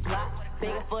packing with a Glock.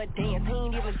 Begging for a dance, he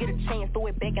ain't even get a chance. Throw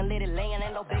it back and let it land,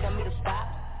 ain't no begging me to stop.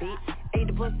 Bitch, ate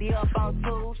the pussy up on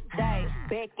Tuesday.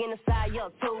 Back in the side,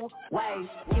 up 2 ways.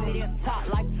 Give me that top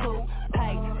like 2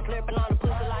 pay. Slurping on the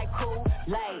pussy like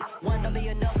Kool-Aid. One don't be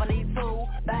enough, I need 2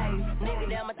 bays. Nigga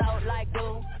down my throat like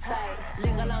do say.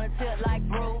 Linger on the tip like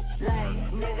Bruce Lay.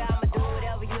 Nigga, I'ma do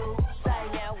whatever you say.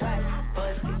 Now wait,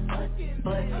 bust it, bust it,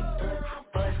 bust it,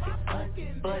 bust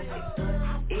it, bust it.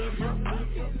 Is you,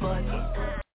 bust it.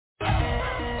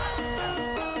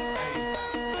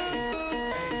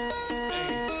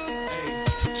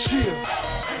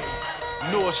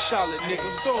 North Charlotte, nigga,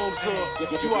 storms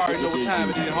up. You already know what time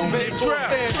it is, homie. Big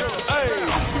trap. Hey.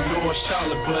 North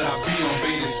Charlotte, but I be on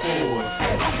Bailey's Ford.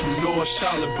 North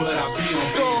Charlotte, but I be on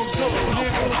Bailey's Ford.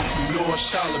 North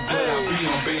Charlotte, but I be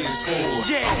on Bailey's Ford. forward.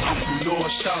 Yeah. I'm from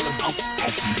North Charlotte. I'm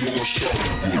from North Charlotte.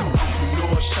 I'm from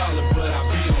North Charlotte, but I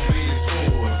be on Ben's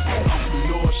forward. I'm from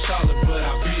North Charlotte, but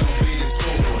I be on Ben's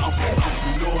forward. I'm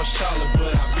from North Charlotte,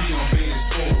 but I be on Ben's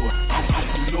forward. I'm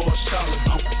from North Charlotte.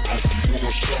 I'm from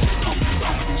North Charlotte. I'm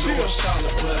from North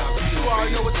Charlotte, but I be on Ben's forward. You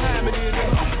already know what time it is.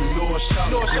 I'm from North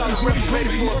Charlotte. North Charlotte, ready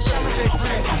for a summer day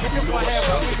breeze. If I have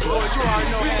a big boy, you already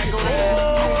know how it goes.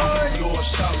 North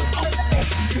Charlotte.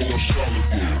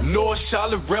 North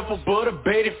Charlotte rapper, but a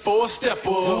baited for a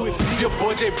stepper. Your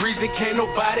boy Jay Breezy, can't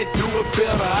nobody do it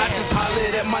better. I just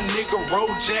hollered at my nigga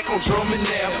Road Jack on drum and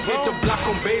nap. Hit the block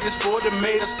on Baiters for the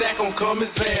made a stack on come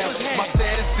his ass. My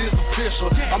status is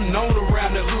official, I'm known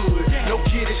around the hood. No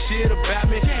kidding shit about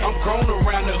me, I'm grown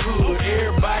around the hood.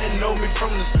 Everybody know me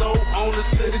from the stove owners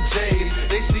to the J's.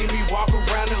 They see me walk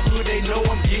around the hood, they know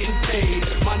I'm getting paid.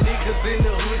 My niggas in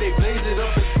the hood, they blaze it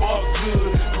up and spark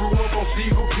good. Grew up on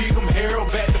Seagull, Peakum,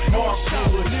 Harold, back to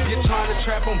Parkwood. You're trying to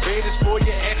trap on Baiters for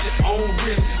your at your own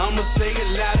risk. I'ma say it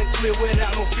loud and clear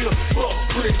without no fear. Fuck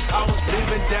Chris, I was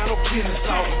living down on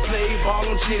Kennesaw, played ball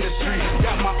on Jenner Street.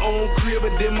 Got my own crib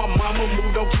and then my mama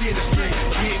moved on Kenner Street.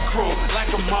 Get crunk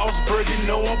like a Mossberg, you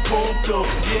know I'm pumped up.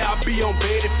 Yeah, I be on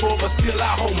Baited for, but still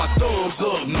I hold my thumbs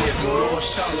up, nigga. North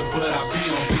Charlotte, but I be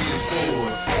on Ben's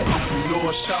forward. I'm from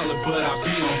North Charlotte, but I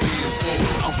be on Ben's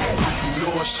forward. I'm from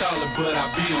North Charlotte, but I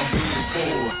be on Ben's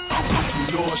forward. I'm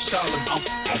from North Charlotte. I'm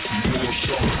from North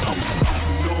Charlotte. I'm from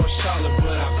North Charlotte,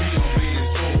 but I be on Ben's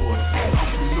forward. I'm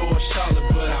from North Charlotte,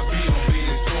 but I be on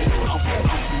Ben's forward. I'm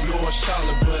from North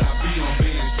Charlotte, but I be on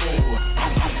Ben's forward.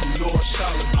 I'm from North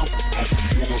Charlotte. I'm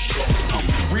from North Charlotte.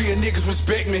 Real niggas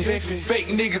respect me, fake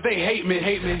niggas they hate me.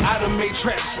 I done made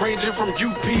traps ranging from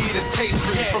UP to Tate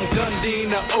Street, from Dundee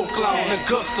to Oakland,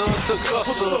 Augusta to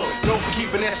Custer. No for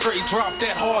keeping that straight drop,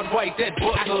 that hard white, that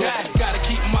butter. Gotta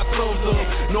keep my clothes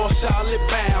up, North Charlotte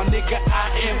bound, nigga.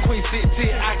 I am Queen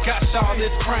City, I got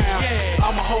Charlotte's crown.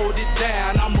 I'ma hold it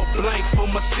down, I'm a blank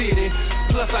for my city.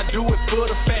 Plus I do it for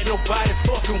the fat, nobody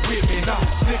fucking with me.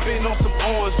 Sipping on some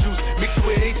orange juice, mixed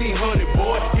with 1800,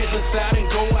 boy. Hit the side and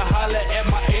go and holler at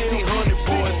my 1800,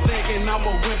 boys. Thinking I'm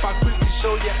a whip, I quickly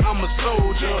show you I'm a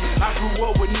soldier. I grew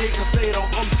up with niggas say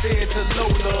don't Umstead to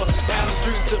Lola, down the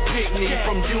street to Picnic,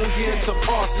 from Union to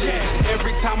Parsley.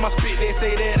 Every time I spit they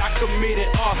say that I committed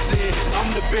arson.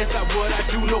 I'm the best at what I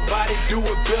do, nobody do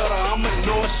it better. I'm a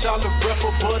North Charlotte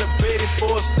rapper, but a baited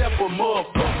for a stepper,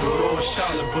 motherfucker. North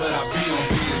Charlotte, but I be on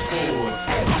Ben's forward.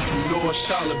 I'm from North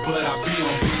Charlotte, but I be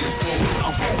on Ben's forward.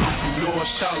 I'm from North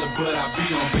Charlotte, but I be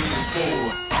on Ben's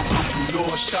forward. I'm from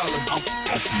North Charlotte. I'm from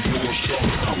North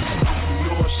Charlotte. I'm from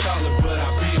North Charlotte, but I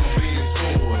be on Ben's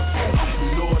forward. I'm from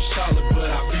North Charlotte, but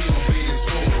I be on Ben's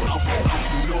forward. I'm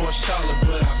from North Charlotte,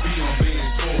 but I be on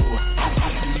Ben's forward. I'm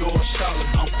from North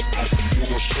Charlotte. I'm from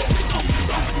North Charlotte. I'm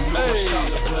from North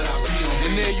Charlotte, but I be on.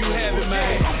 And there you have it,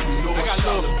 man. I got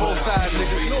love for both sides,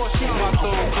 nigga. Keep my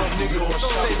thumbs up, nigga.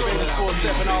 Stay ready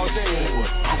 4-7 all day.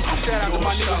 Shout out to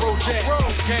my nigga Road Jack.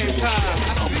 Game time.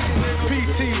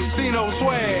 PT, Zeno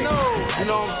swag. You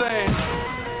know what I'm saying?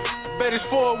 Betty's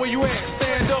forward, where you at?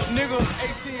 Stand up, nigga.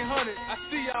 1800. I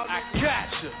see y'all. I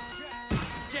gotcha.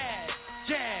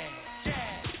 Yeah.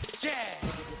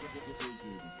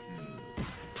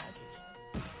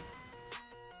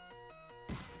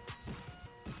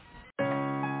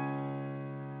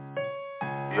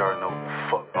 You already know what the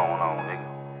fuck going on, nigga.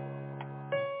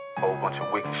 Whole bunch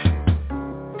of wicked shit.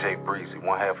 Jay Breezy,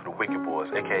 one half of the Wicked Boys,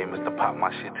 aka Mr. Pop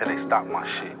my shit till they stop my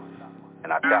shit.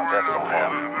 And I doubt that's gonna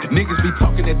happen. Niggas be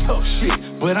talking that tough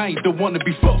shit, but I ain't the one to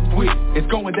be fucked with. It's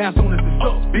going down soon as it's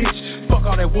up, bitch. Fuck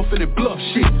all that woofing and bluff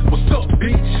shit. What's up,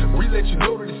 bitch? We let you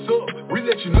know that it's up. We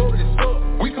let you know that it's up.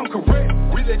 We come correct.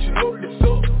 We let you know that it's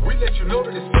up. We let you know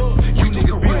that it's up. You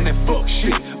niggas be on that fuck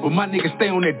shit, but my niggas stay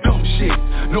on that dumb shit.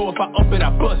 Know if I up it, I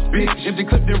bust, bitch. If they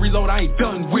clip then reload, I ain't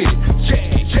done with it.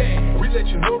 Yeah. We let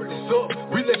you know that it's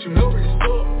up. We let you know that it's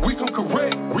up. We come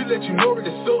correct. We let you know that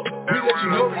it's up. We let you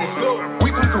know that it's up.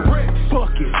 We come correct.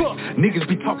 Fuck it. Niggas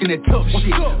be talking that tough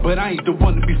shit, but I ain't the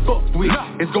one to be fucked with.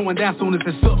 It's going down soon as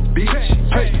it's up, bitch.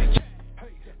 Hey.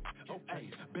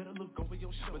 Better look over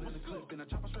your shoulder. The clip and a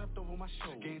chopper strapped over my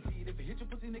shoulder. Guaranteed if it hit your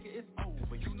pussy, nigga, it's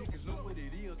over. You niggas know what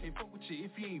it is. Can't fuck with you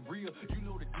if you ain't real. You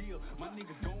know the deal. My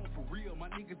niggas going for real. My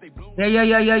niggas they blow.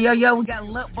 Yo. We got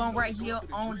Lut Bone right here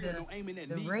on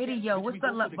the radio. What's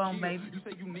up, Lut Bone, baby?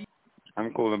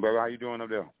 I'm cool, baby. How you doing up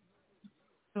there?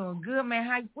 Doing good,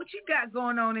 man. What you got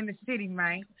going on in the city,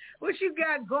 man? What you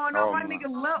got going on? My nigga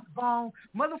Lut Bone,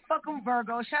 motherfucking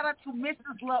Virgo. Shout out to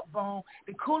Mrs. Lut Bone,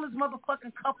 the coolest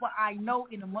motherfucking couple I know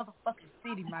in the motherfucking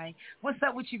city, man. What's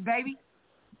up with you, baby?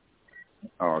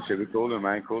 Oh, shit, we coolin',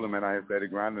 man. I had steady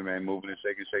grinding, man. Moving and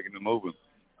shaking and moving.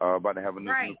 About to have a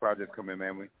new project come in,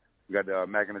 man. We got the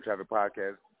Mac and the Traffic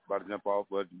podcast about to jump off,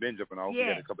 but it's been jumping off. We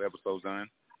got a couple episodes done.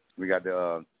 We got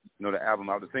the the album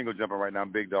out, the single jumping right now,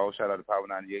 Big Dog. Shout out to Power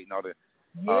 98 and all the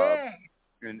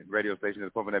radio stations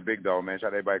that's pumping that Big Dog, man. Shout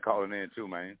out to everybody calling in too,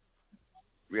 man.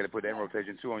 We got to put that in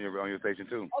rotation too on your station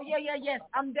too. Oh yes.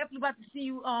 I'm definitely about to see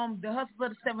you. The Hustler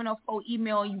the 704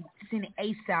 email you send it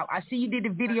ASAP. I see you did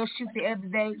the video shoot the other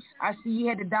day. I see you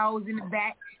had the dogs in the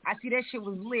back. I see that shit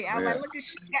was lit. I was like, look at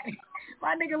shit.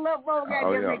 My nigga Love Bo got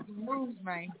to make the moves,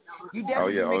 man. You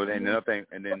definitely and another thing,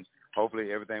 and then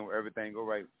hopefully everything go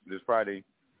right this Friday.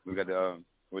 We got the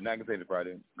we're not gonna say the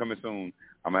Friday coming soon.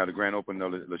 I'm gonna have the grand opening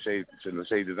of the Shade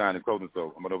Design and Clothing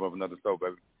Store. I'm gonna open up another store,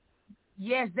 baby.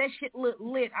 Yes, that shit looked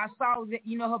lit. I saw that,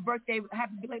 her birthday,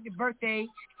 happy belated birthday,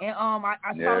 and I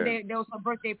saw that there was her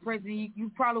birthday present.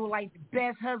 You probably were like the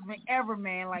best husband ever,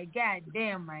 man. Like, god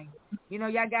damn, man.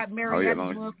 Y'all got married at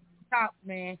the top,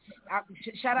 man.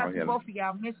 Shout out to both of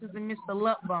y'all, Mrs. and Mr.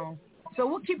 Luckbone. So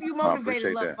we'll keep you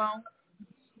motivated, Luckbone.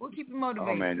 We'll keep you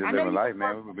motivated. Oh man, just living life,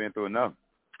 man. We've been through enough.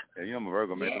 Yeah, I'm a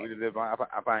Virgo, man. So we just live. I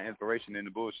find inspiration in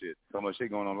the bullshit. So much shit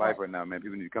going on in life right now, man.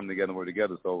 People need to come together and work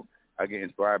together. So I get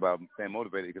inspired by staying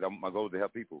motivated because my goal is to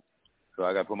help people. So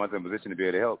I got to put myself in a position to be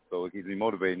able to help. So it keeps me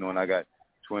motivated knowing I got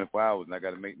 24 hours and I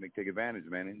got to take advantage,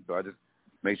 man. And so I just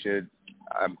make sure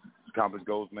I accomplish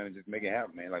goals, man, and just make it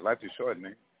happen, man. Like, life's too short,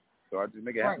 man. So I just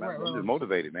make it happen. I'm just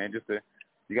motivated, man.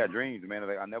 You got dreams, man.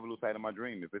 Like, I never lose sight of my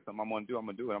dream. If it's something I'm going to do, I'm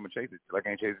going to do it. I'm going to chase it till I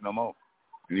can't chase it no more.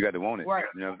 And you got to want it. Right.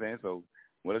 You know what I'm saying? So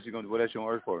what else you on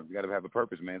earth for? You got to have a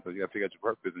purpose, man. So you got to figure out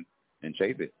your purpose and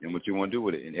chase it and what you want to do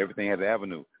with it. And everything has an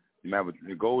avenue. You might have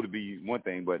a goal to be one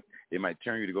thing, but it might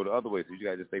turn you to go the other way. So you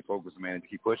got to just stay focused, man, and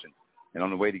keep pushing. And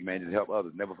on the way, man, just help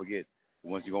others. Never forget,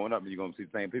 once you're going up, you're going to see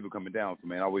the same people coming down. So,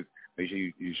 man, always make sure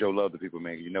you show love to people,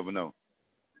 man, 'cause you never know.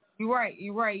 You're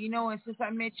right. And since I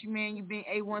met you, man, you've been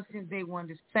A1 since day one.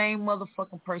 The same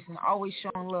motherfucking person, always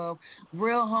showing love.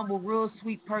 Real humble, real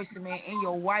sweet person, man. And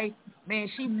your wife, man,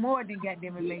 she more than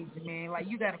goddamn amazing, man. Like,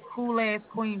 you got a cool-ass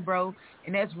queen, bro,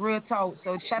 and that's real talk.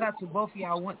 So shout out to both of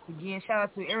y'all once again. Shout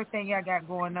out to everything y'all got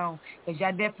going on, because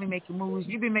y'all definitely making moves.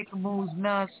 You've been making moves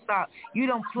nonstop. You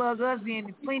don't plug us in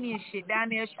to plenty of shit down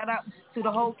there. Shout out to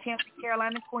the whole camp of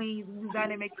Carolina Queens. We was down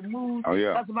there making moves. Oh,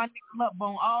 yeah. That's my nigga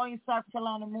Luckbone, all in South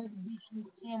Carolina, man. Beach,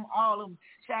 him, all of them.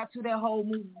 Shout out to that whole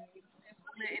movement.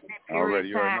 You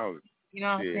already know. You know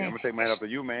what I'm saying? I'm going to take my hat off to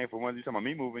you, man. For one, you talking about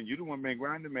me moving. You the one been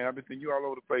grinding, man. I've been seeing you all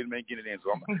over the place, man, getting it in.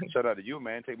 So I'm shout out to you,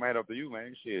 man. Take my hat off to you,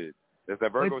 man. Shit. That's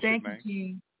that Virgo shit,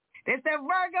 man. That's that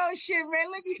Virgo shit,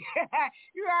 man. Look at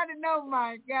you already know,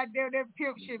 man. Goddamn, that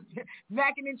pimp shit.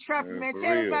 Mackin' and Trappin', man.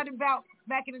 Tell everybody about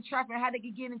Mackin' and Trappin', how they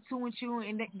can get in tune with you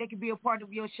and they can be a part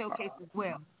of your showcase as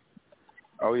well.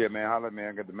 Oh, yeah, man. Holla, man.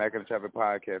 I got the Mac and the Traffic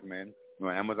podcast, man. On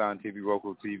Amazon TV,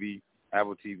 Roku TV,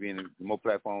 Apple TV, and more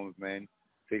platforms, man.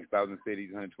 6,000 cities,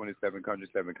 127 countries,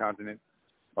 7 continents,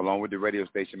 along with the radio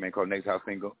station, man, called Next House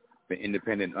Single, the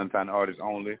independent, unsigned artists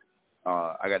only.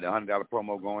 I got the $100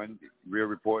 promo going, real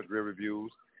reports, real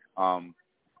reviews. The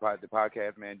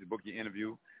podcast, man, just book your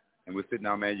interview. And we're sitting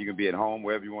down, man. You can be at home,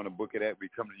 wherever you want to book it at. We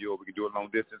come to you, or we can do it long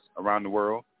distance around the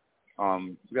world.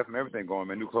 We got some everything going,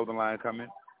 man. New clothing line coming.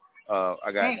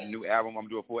 I got a new album. I'm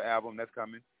doing a full album that's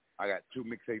coming. I got 2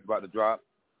 mixtapes about to drop.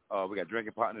 We got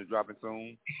Drinking Partners dropping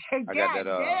soon. I got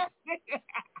that.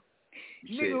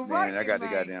 Shit, man. I got the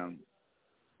goddamn.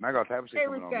 I got type of shit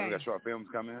coming on. We got short films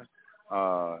coming.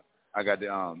 I got the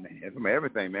man, it's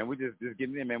everything, man. We just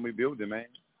getting in, man. We building, man.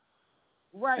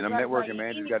 Right. And I'm networking,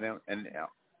 man. Just goddamn, and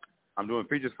I'm doing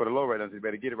features for the low right now, so you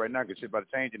better get it right now, because shit about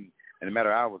to change in a matter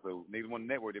of hours. So niggas want to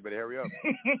network, they better hurry up.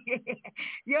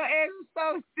 Your ass is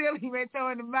so silly, man. So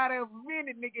in a matter of a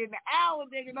minute, nigga, in an hour,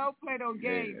 nigga, don't play no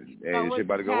games. Yeah, shit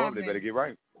about to go up. They better get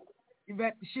right.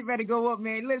 Shit better go up,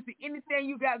 man. Listen, anything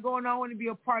you got going on, I want to be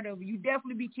a part of it. You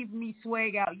definitely be keeping me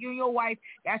swag out. You and your wife,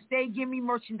 y'all stay give me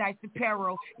merchandise,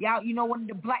 apparel. Y'all, one of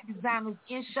the black designers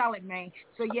in Charlotte, man.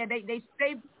 So, yeah, they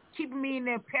stay keeping me in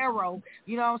their apparel.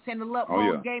 You know what I'm saying? The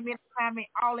Luckbone gave me the time and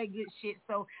all that good shit.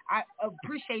 So, I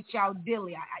appreciate y'all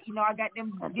dearly. I got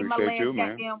them. I appreciate you,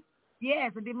 man.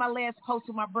 Yes, I did my last post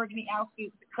with my burgundy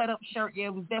outfit, cut up shirt. Yeah,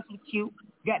 it was definitely cute.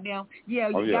 Goddamn. Yeah,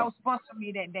 y'all sponsored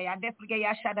me that day. I definitely gave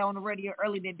y'all a shout out on the radio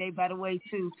early that day, by the way,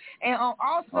 too. And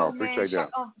also, man,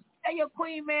 tell your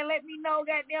queen, man, let me know,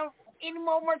 goddamn, any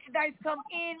more merchandise come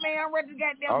in, man. I'm ready to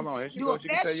goddamn Hold on, here she goes. She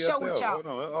can tell you herself.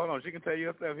 Hold on. She can tell you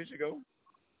herself. Here she go.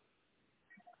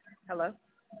 Hello.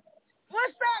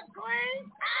 What's up,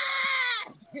 queen?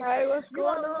 Hey, what's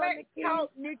going on, Nikki?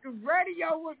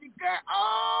 LetsTalkNikkiRadio with me, girl.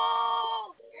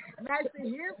 Oh, nice to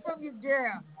hear from you,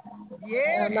 girl.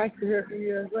 Yeah. Nice to hear from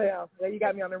you as well. Yeah, you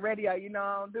got me on the radio. You know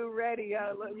I don't do radio.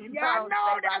 I know.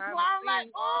 That's why I'm like,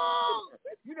 oh.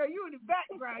 You know, you in the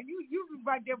background. You be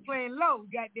back there playing low,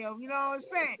 goddamn. You know what I'm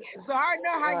saying? So I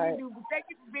know how you do. But thank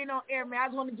you for being on air, man. I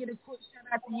just want to get a quick shout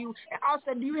out to you. And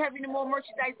also, do you have any more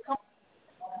merchandise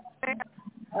coming?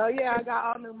 Oh, yeah, I got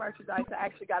all new merchandise. I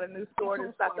actually got a new store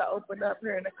that's about to open up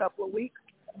here in a couple of weeks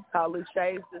called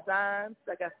Luchet's Designs.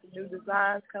 I got some new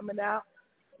designs coming out.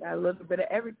 Got a little bit of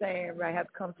everything. Everybody have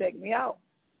to come check me out.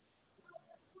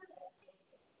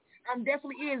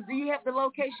 Definitely is. Do you have the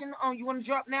location on? You want to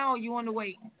drop now or you want to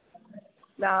wait?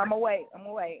 No, I'm going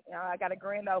to wait. I got a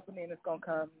grand opening that's going to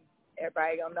come.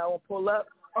 Everybody going to know and pull up.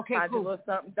 Okay, I cool. do a little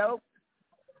something dope.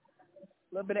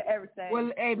 A little bit of everything.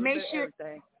 Well, hey, make sure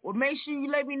you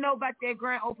let me know about that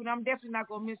grand opening. I'm definitely not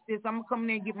going to miss this. I'm going to come in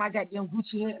there and get my goddamn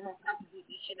Gucci hat.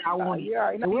 I want you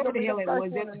already know. Whoever the hell it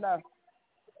was.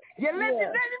 Yeah, let me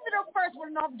the first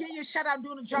one. I'm giving you a shout out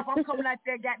doing the drop. I'm coming out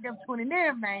there, goddamn 20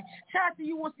 there, man. Shout out to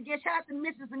you once again. Shout out to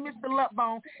Mrs. and Mr.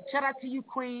 Lupbone. Shout out to you,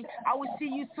 Queen. I will see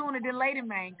you sooner than later,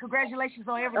 man. Congratulations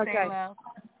on everything, love.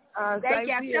 Thank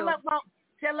you.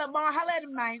 Tell Lupbone, holla at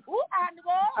him, man.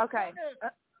 Ooh, okay.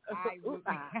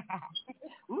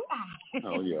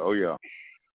 Oh yeah.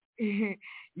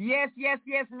 Yes,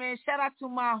 man. Shout out to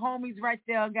my homies right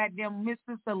there, goddamn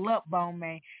Mr. Lupbone,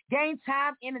 man. Game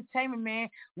Time Entertainment, man.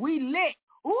 We lit.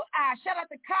 Shout out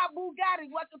to Kabu Gotti.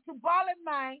 Welcome to Ballin',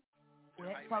 man.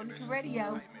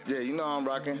 LetsTalkNikkiRadio. Yeah, you know I'm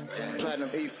rocking. Platinum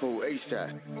E-Food, H-Shot.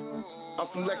 I'm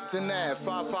from Lexington Ave,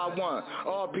 551.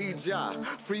 RP Ja,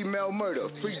 free Mel Murder,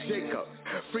 free Jacob,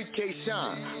 free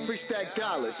K-Shine, free Stack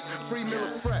Dollars, free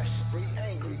Miller Fresh.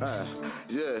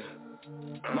 Yeah.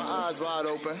 My eyes wide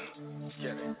open.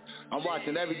 I'm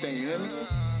watching everything, you hear me?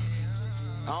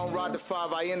 I don't ride the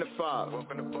 5, I in the 5.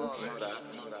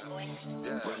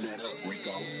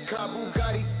 Kabu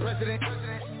Gotti, president.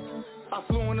 I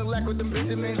flew in the lack with the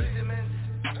Benjamins.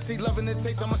 See, loving the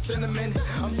taste, I'm a cinnamon.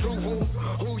 I'm true,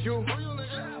 who you?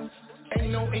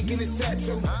 Ain't no ink in the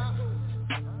tattoo.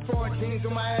 14s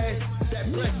on my ass,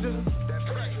 that pressure.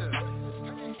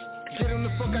 Get him the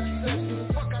fuck out the section.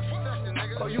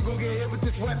 Or you gon' get hit with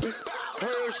this weapon.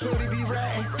 Heard shorty be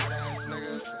ratting.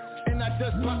 And I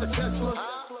just popped the Tesla.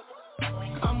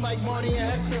 I'm like Marty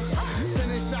and Hector.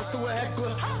 Sending shots to a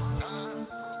heckler.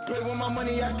 Play with my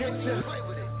money, I get ya.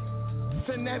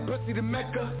 Send that pussy to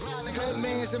Mecca.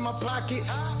 Headman's in my pocket.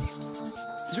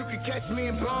 You can catch me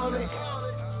in ballin'.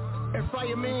 And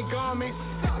fireman garments.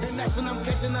 And that's when I'm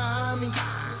catching the homie.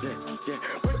 Yeah.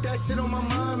 Put that shit on my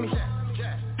mommy.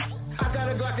 I got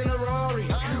a Glock and a Rari.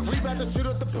 We about to shoot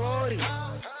up the party.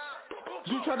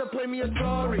 You try to play me a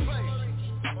story.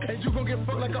 And you gon' get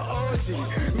fucked like a orgy.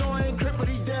 No, I ain't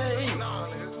crippity day.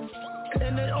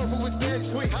 And that offer was dead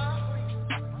sweet.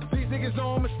 These niggas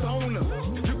know I'm a stoner.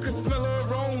 You can smell her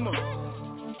aroma.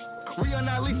 We are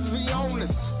not leases, we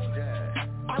owners.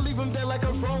 I leave them there like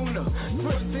a Rona.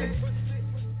 Twisted.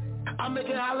 I make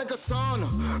it hot like a sauna.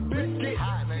 Biscuit.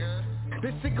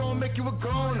 This shit gon' make you a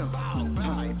goner.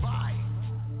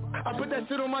 I put that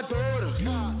shit on my daughter.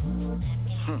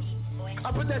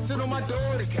 I put that shit on my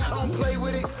daughter. I don't play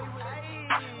with it.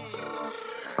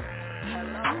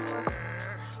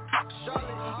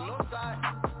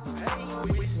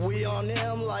 We on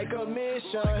them like a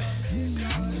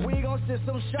mission. We gon' send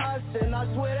some shots and I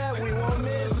swear that we won't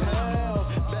miss hell.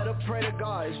 Better pray to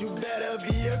God, you better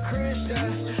be a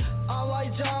Christian. I'm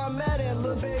like John Madden,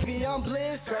 little baby, I'm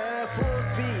blitzed, full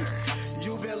speed.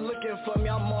 You been looking for me,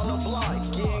 I'm on the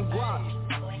block, getting guap.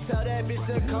 Tell that bitch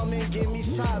to come and give me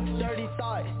shots, dirty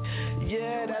thought.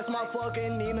 Yeah, that's my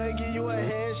fucking Nina, give you a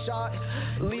headshot.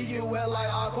 Leave you wet like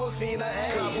Aquafina,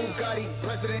 Kabu Gotti,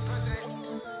 president.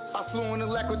 I flew in the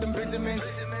lack with them Benjamins.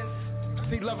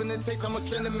 See, loving the taste, I'm a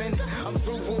cinnamon. I'm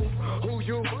through, who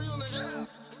you?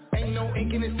 Ain't no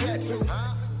ink in the tattoo.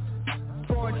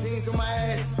 14s on my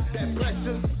ass, that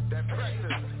pressure.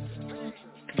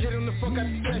 Get him the fuck out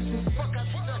the section.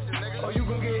 Or you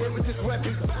gon' get hit with this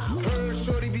weapon. Heard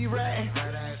shorty be ratting.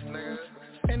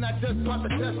 And I just popped the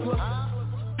Tesla.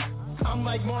 I'm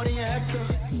like Marty and Hector.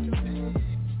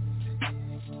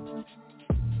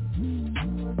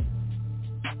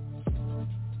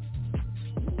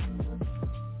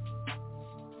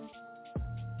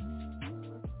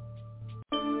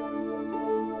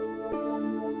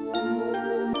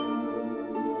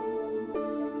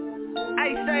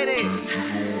 Say that.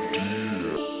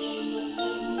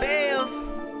 Bam.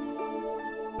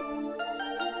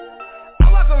 I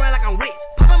walk around like I'm rich.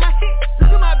 Poppin' my shit.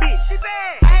 Look at my bitch. She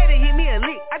bad. I had to hit me a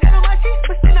lick. I got on my shit,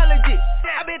 but still not legit.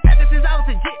 I been tapping since I was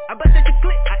a jit. I bust at the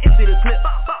clip. I empty the clip.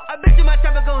 I bet you my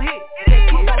chopper gon' hit. I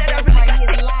really got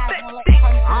that.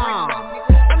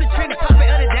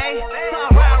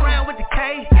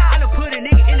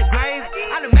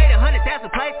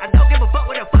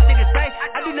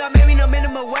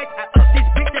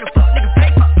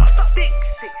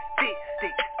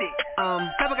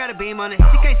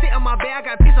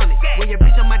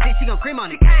 she gon' cream on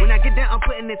it. When I get down, I'm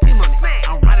putting the team on it.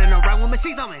 I'm riding around with my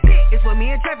sheets on me. It's for me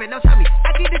and traffic, don't show me.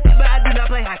 I keep the shit, but I do not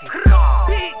play hockey.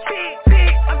 Big,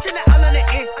 I'm chillin' all on the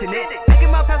internet. I get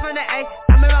my pass on the A,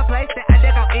 I'm in my place, that I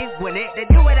deck on ink with it. They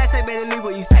do what I say, better leave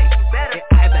what you say. If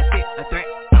I ever sit a threat,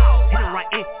 hit them right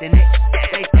in the neck.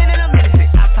 They thinkin' I'm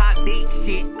innocent. I pop big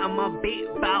shit, I'm a big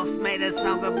boss. Made a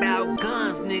song about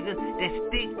guns, nigga. That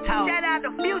stick talk. Shout out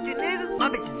the future, nigga. My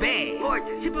bitch is bad.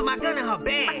 Gorgeous. She put my gun in her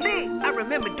bag. I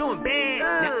remember doing bad.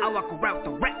 Now I walk around with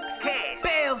the rap.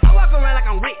 Bells. I walk around like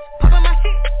I'm rich. Pop on my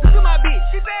shit. Look at my bitch.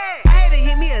 She bad. I had to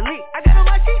hit me a lick. I got on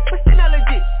my shit, but still not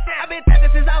legit. I been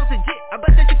tapping since I was legit. I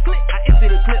bet that you click. I empty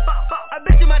the clip. I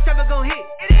bet you my trapper gon' hit.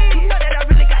 You know that I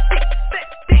really got thick.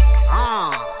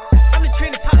 I'm the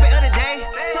trending topic of the day.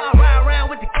 So I ride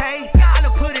around with the K. I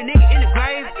done put a nigga in the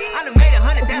grave. I done made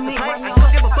 100,000 plays. I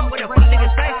don't give a fuck what the fuck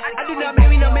niggas say. I do not make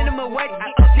me no minimum wage. I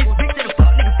up this bitch to the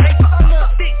fuck nigga face.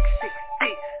 Stick.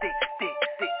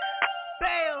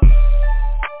 Bail.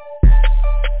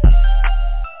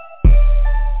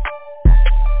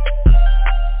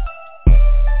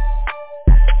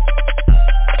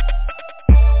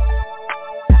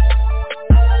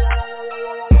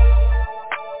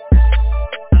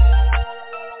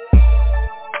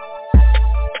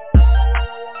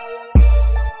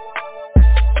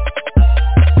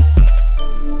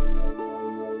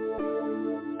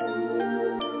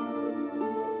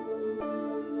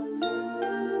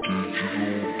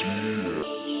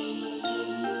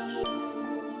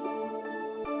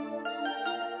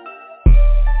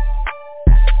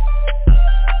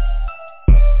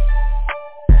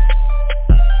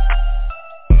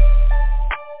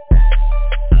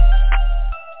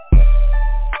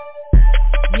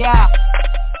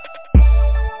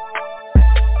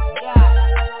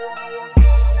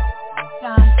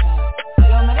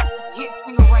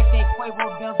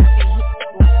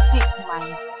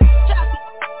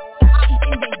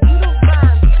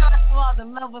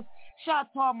 Shout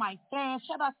out to all my fans.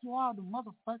 Shout out to all the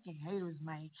motherfucking haters,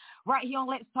 man. Right here on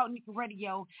Let's Talk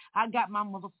NikkiRadio, I got my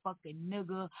motherfucking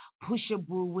nigga Pusha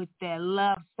Boo with that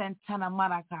Love Santana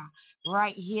Maraca.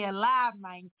 Right here live,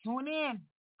 man. Tune in.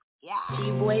 Yeah.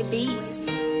 D-Boy B.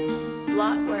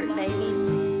 Block work, baby.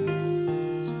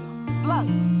 Block.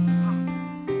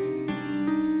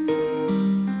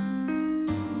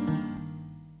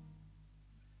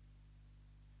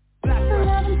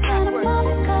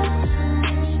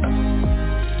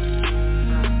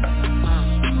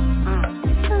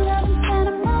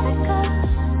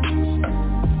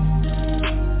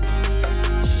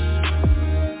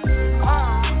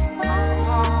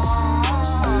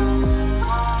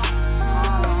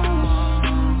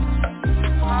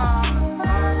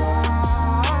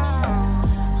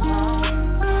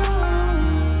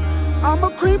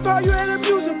 Creep how you at a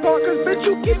music park, cause bitch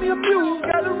you keep me amused.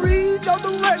 Gotta read your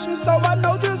directions, so I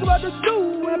know this what to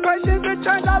do. When patience can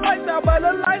change our lifestyle, but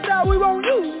the lifestyle we won't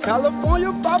use.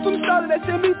 California, far from Southern, they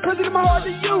send me prison in my heart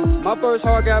to use. My first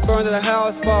heart got burned at a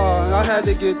house fire, and I had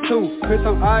to get two. Put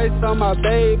some ice on my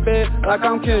baby, like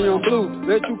I'm Kenyon Blue.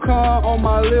 Let you come on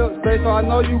my lips, babe, so I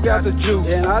know you got the juice.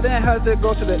 And I didn't have to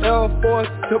go to the Air Force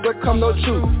to become no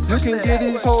truth. You can get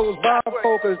these hoes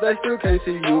bifocals, they still can't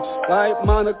see you. Like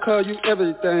Monica, you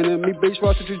everything, and me, bitch,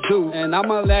 what you do? And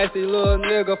I'm a lasty little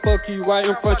nigga, fuck you right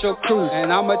in front your crew.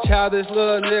 And I'm a childish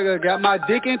little nigga, got my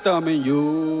dick and thumb in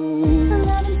you.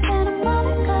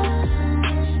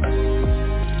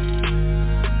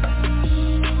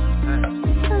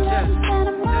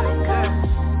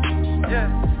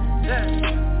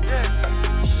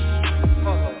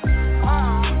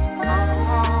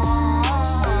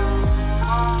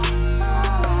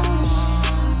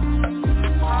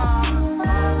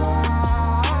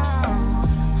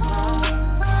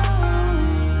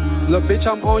 Look, bitch,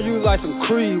 I'm on you like some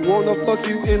Creed. Wanna fuck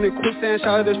you in the quicksand.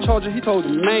 Shot at this charger, he told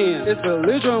the man. It's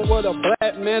religion with a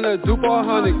black man, a dupe for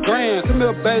 100 grand. Come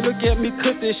here, babe, look at me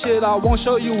cook this shit, I won't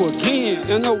show you again.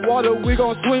 In the water, we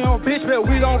gon' swim, bitch, but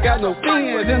we don't got no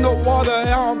fins. In the water,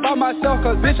 I'm by myself,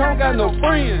 cause bitch, I don't got no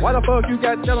friends. Why the fuck you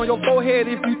got that on your forehead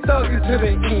if you thug it to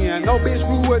the end? No, bitch,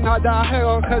 we would not die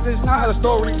hell, cause it's not how the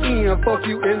story ends. Fuck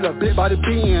you in the big body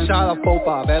being. Shot a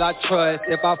 4-5 that I trust.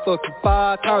 If I fuck you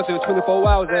 5 times in 24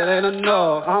 hours, that ain't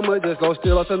enough. I'ma just go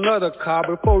steal us another car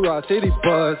before our city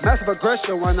buzz. Massive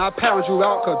aggression when I pound you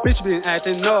out, cause bitch been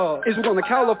acting up. Is we going to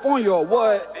California or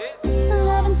what?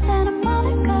 Love in Santa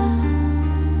Monica.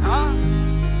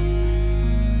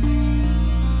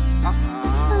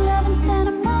 Love in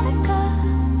Santa Monica.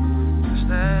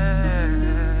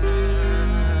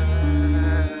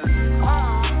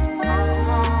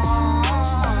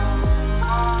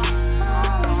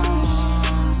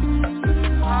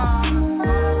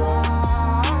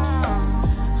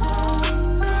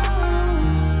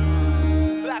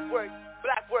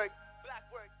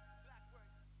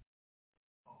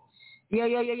 Yo.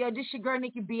 This your girl,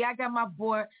 Nikki B. I got my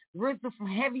boy, Rizzo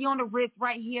from Heavy on the Wrist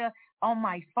right here on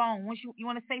my phone. Once you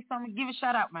want to say something, give a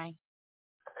shout out, man.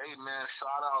 Hey, man,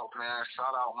 shout out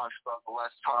my stuff.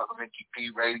 Let's Talk Nikki P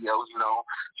Radio,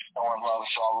 showing love,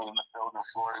 Charlotte in the building,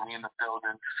 Florida, we in the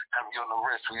building, Heavy on the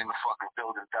Wrist, we in the fucking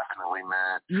building, definitely,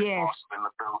 man. Yes. Awesome in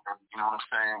the building, you know what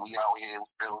I'm saying? We out here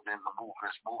building, the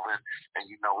movement's moving, and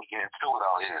we getting to it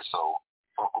out here, so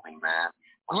fuck with me, man.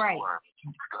 What's right. the word?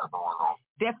 What's going on?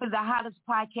 Definitely the hottest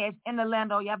podcast in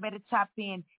Orlando. Y'all better tap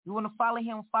in. You want to follow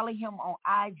him on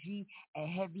IG at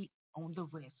Heavy on the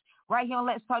Wrist. Right here on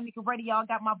Let's Talk Nikki Radio, I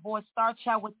got my boy Star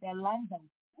Child with that Lambo.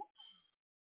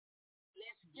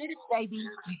 Let's get it, baby.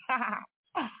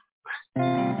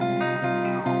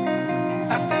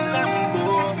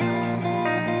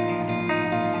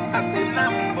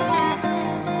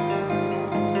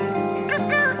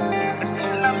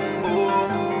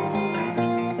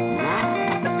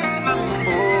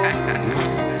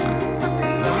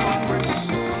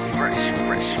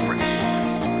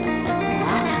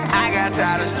 I got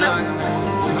tired of struggling.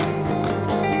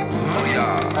 Oh,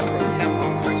 y'all.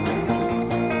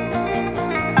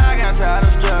 I got tired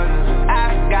of struggling. I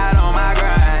got on my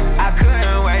grind. I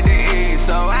couldn't wait to eat,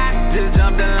 so I just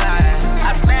jumped in line.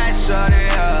 I snatched shorty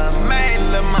up, made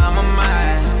lil' mama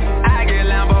mine. I get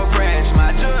Lambo fresh,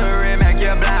 my jewelry make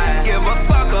you blind. Give a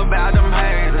fuck about them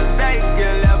haters, they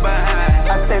get left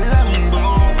behind. I say Lambo,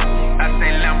 I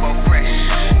say Lambo fresh.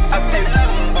 I say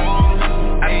Lambo,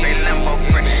 I say Lambo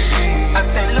fresh. I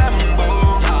say Lambo,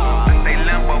 I say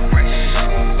Lambo fresh.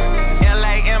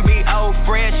 L-A-M-B-O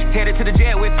fresh. Headed to the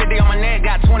jet with 50 on my neck.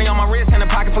 Got 20 on my wrist and a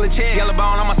pocket full of checks. Yellow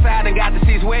bone on my side and got the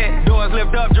seats wet. Doors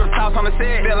lift up, drip toss on the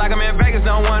set. Feel like I'm in Vegas,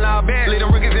 don't want all bet. Leave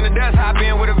them rookies in the dust, hop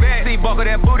in with a vet. See buckle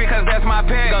that booty cause that's my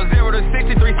pet. Go 0 to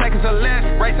 60, 3 seconds or less.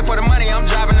 Racing for the money, I'm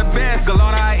driving the best.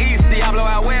 Galona out east, Diablo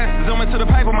out west. Zooming to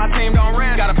the paper, my team don't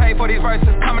rest. Gotta pay for these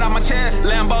verses coming out my chest.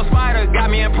 Lambo Spider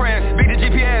got me impressed. Beat the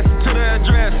GPS to the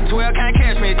address. 12 can't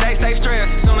catch me, they stay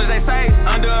stressed. Soon as they say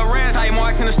under arrest, how you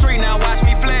marks in the street, now watch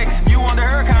me flex. You on the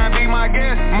hurricane, be my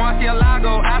guest.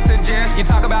 Marcialago, I suggest. You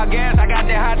talk about gas, I got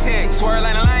that high tech. Swirl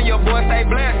in the lane, your boy stay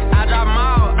blessed. I drop them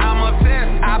all, I'm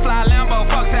obsessed. I fly Lambo,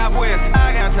 fuck Southwest.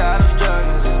 I got tired of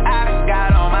struggling. I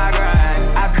got on my grind.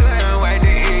 I couldn't wait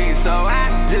to eat, so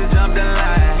I just jumped in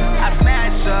line. I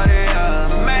snatched shorty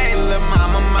up, made lil'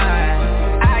 mama mine.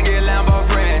 I get Lambo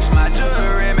fresh, my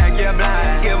jewelry make you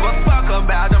blind. Give a fuck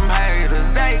about them haters,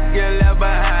 they get left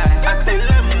behind. I say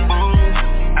Lambo,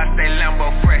 I say Lambo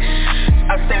fresh.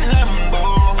 I say Lambo,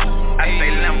 I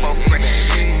say Lambo fresh.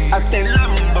 I say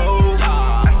Lambo,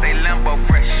 I say Lambo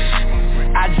fresh.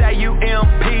 I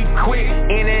J-U-M-P quick,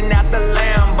 in and out the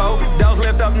Lambo. Those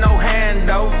lift up, no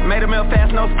handle. Made a meal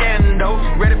fast, no scandal.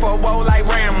 Ready for a woe like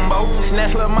Rambo.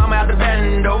 Snatch lil' mama out the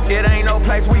bando. It ain't no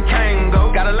place we can't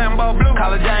go. Got a Lambo blue,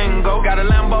 call it Django. Got a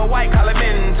Lambo white, call it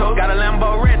Bento. Got a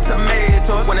Lambo red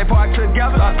tomatoes. When they park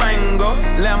together, I single.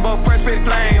 Lambo fresh fit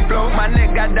flame flow. My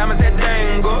neck got diamonds that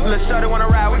dangle. Lil' shorty wanna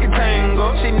ride, we can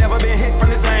tangle. She never been hit from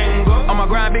this angle. On my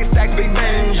grind, big stacks, big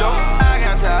banjo. I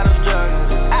got tired of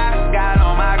struggling. I got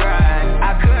on my grind.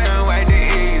 I couldn't wait to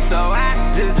eat, so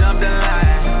I just jumped in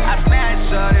line. I snatched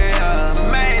shorty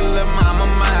up, made lil' mama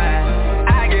mine.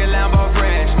 I get Lambo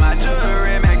fresh, my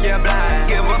jewelry make you blind.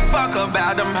 Give a fuck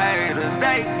about them haters,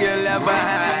 they get left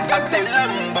behind. I say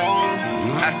Lambo,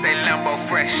 I say Lambo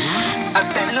fresh. I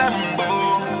say Lambo,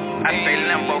 I say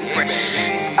Lambo fresh.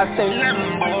 I say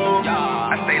Lambo,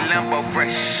 I say Lambo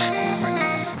fresh.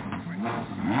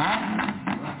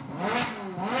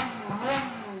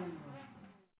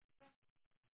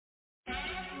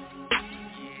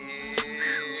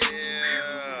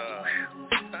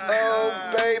 Oh,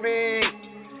 baby.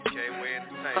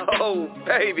 Oh,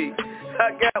 baby.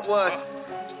 I got one.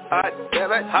 Hot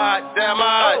damn it. Hot damn it.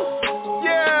 Oh.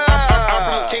 Yeah. I'm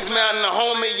from Kings Mountain,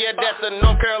 homie. Yeah, that's in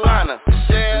North Carolina.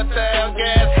 Shelltown,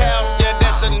 Gas House. Yeah,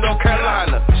 that's in North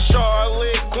Carolina.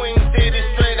 Charlotte, Queen City,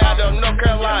 straight out of North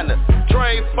Carolina.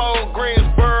 Drayford,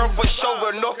 Greensboro, for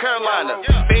sure, North Carolina.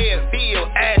 Fayetteville,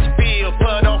 Asheville,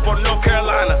 put on for North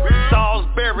Carolina.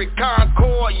 Salisbury,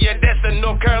 Concord, yeah, that's in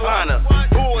North Carolina.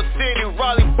 Bull City,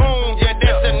 Raleigh, Boone, yeah,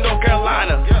 that's in North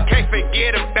Carolina. Can't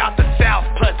forget about the South,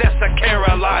 plus that's a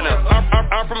Carolina.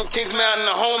 I'm from Kings Mountain,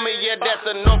 homie, yeah, that's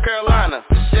in North Carolina.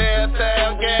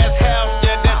 Shelltown, Gas House,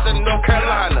 yeah, that's in North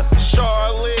Carolina.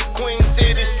 Charlotte, Queen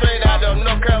City, straight out of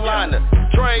North Carolina.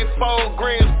 Drayford,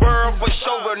 Greensboro, for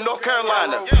sure, North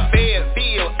Carolina.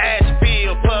 Fayetteville,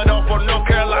 Asheville, put on for North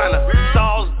Carolina.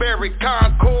 Salisbury,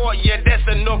 Concord, yeah, that's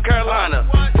in North Carolina.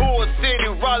 Bull City,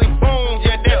 Raleigh, Boone,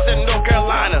 yeah, that's in North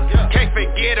Carolina. Can't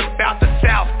forget about the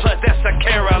South, plus that's a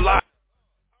Carolina.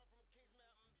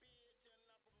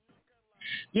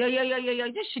 Yo.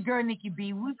 This your girl, Nikki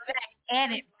B. We back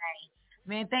at it,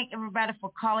 man. Thank everybody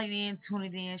for calling in,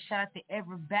 tuning in. Shout out to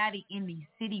everybody in the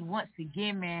city once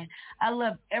again, man. I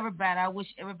love everybody. I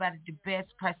wish everybody the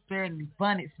best prosperity and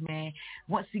abundance, man.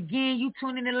 Once again, you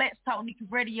tune in to Let's Talk Nikki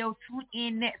Radio. Tune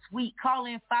in next week. Call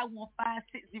in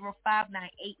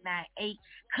 515-605-9898.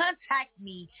 Contact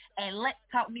me at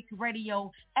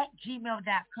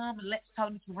letstalknikkiradio@gmail.com and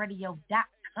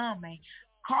letstalknikkiradio.com, man.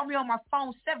 Call me on my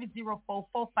phone,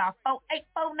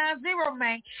 704-454-8490,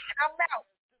 man. And I'm out.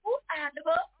 Ooh, I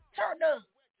turn up.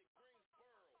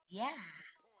 Yeah.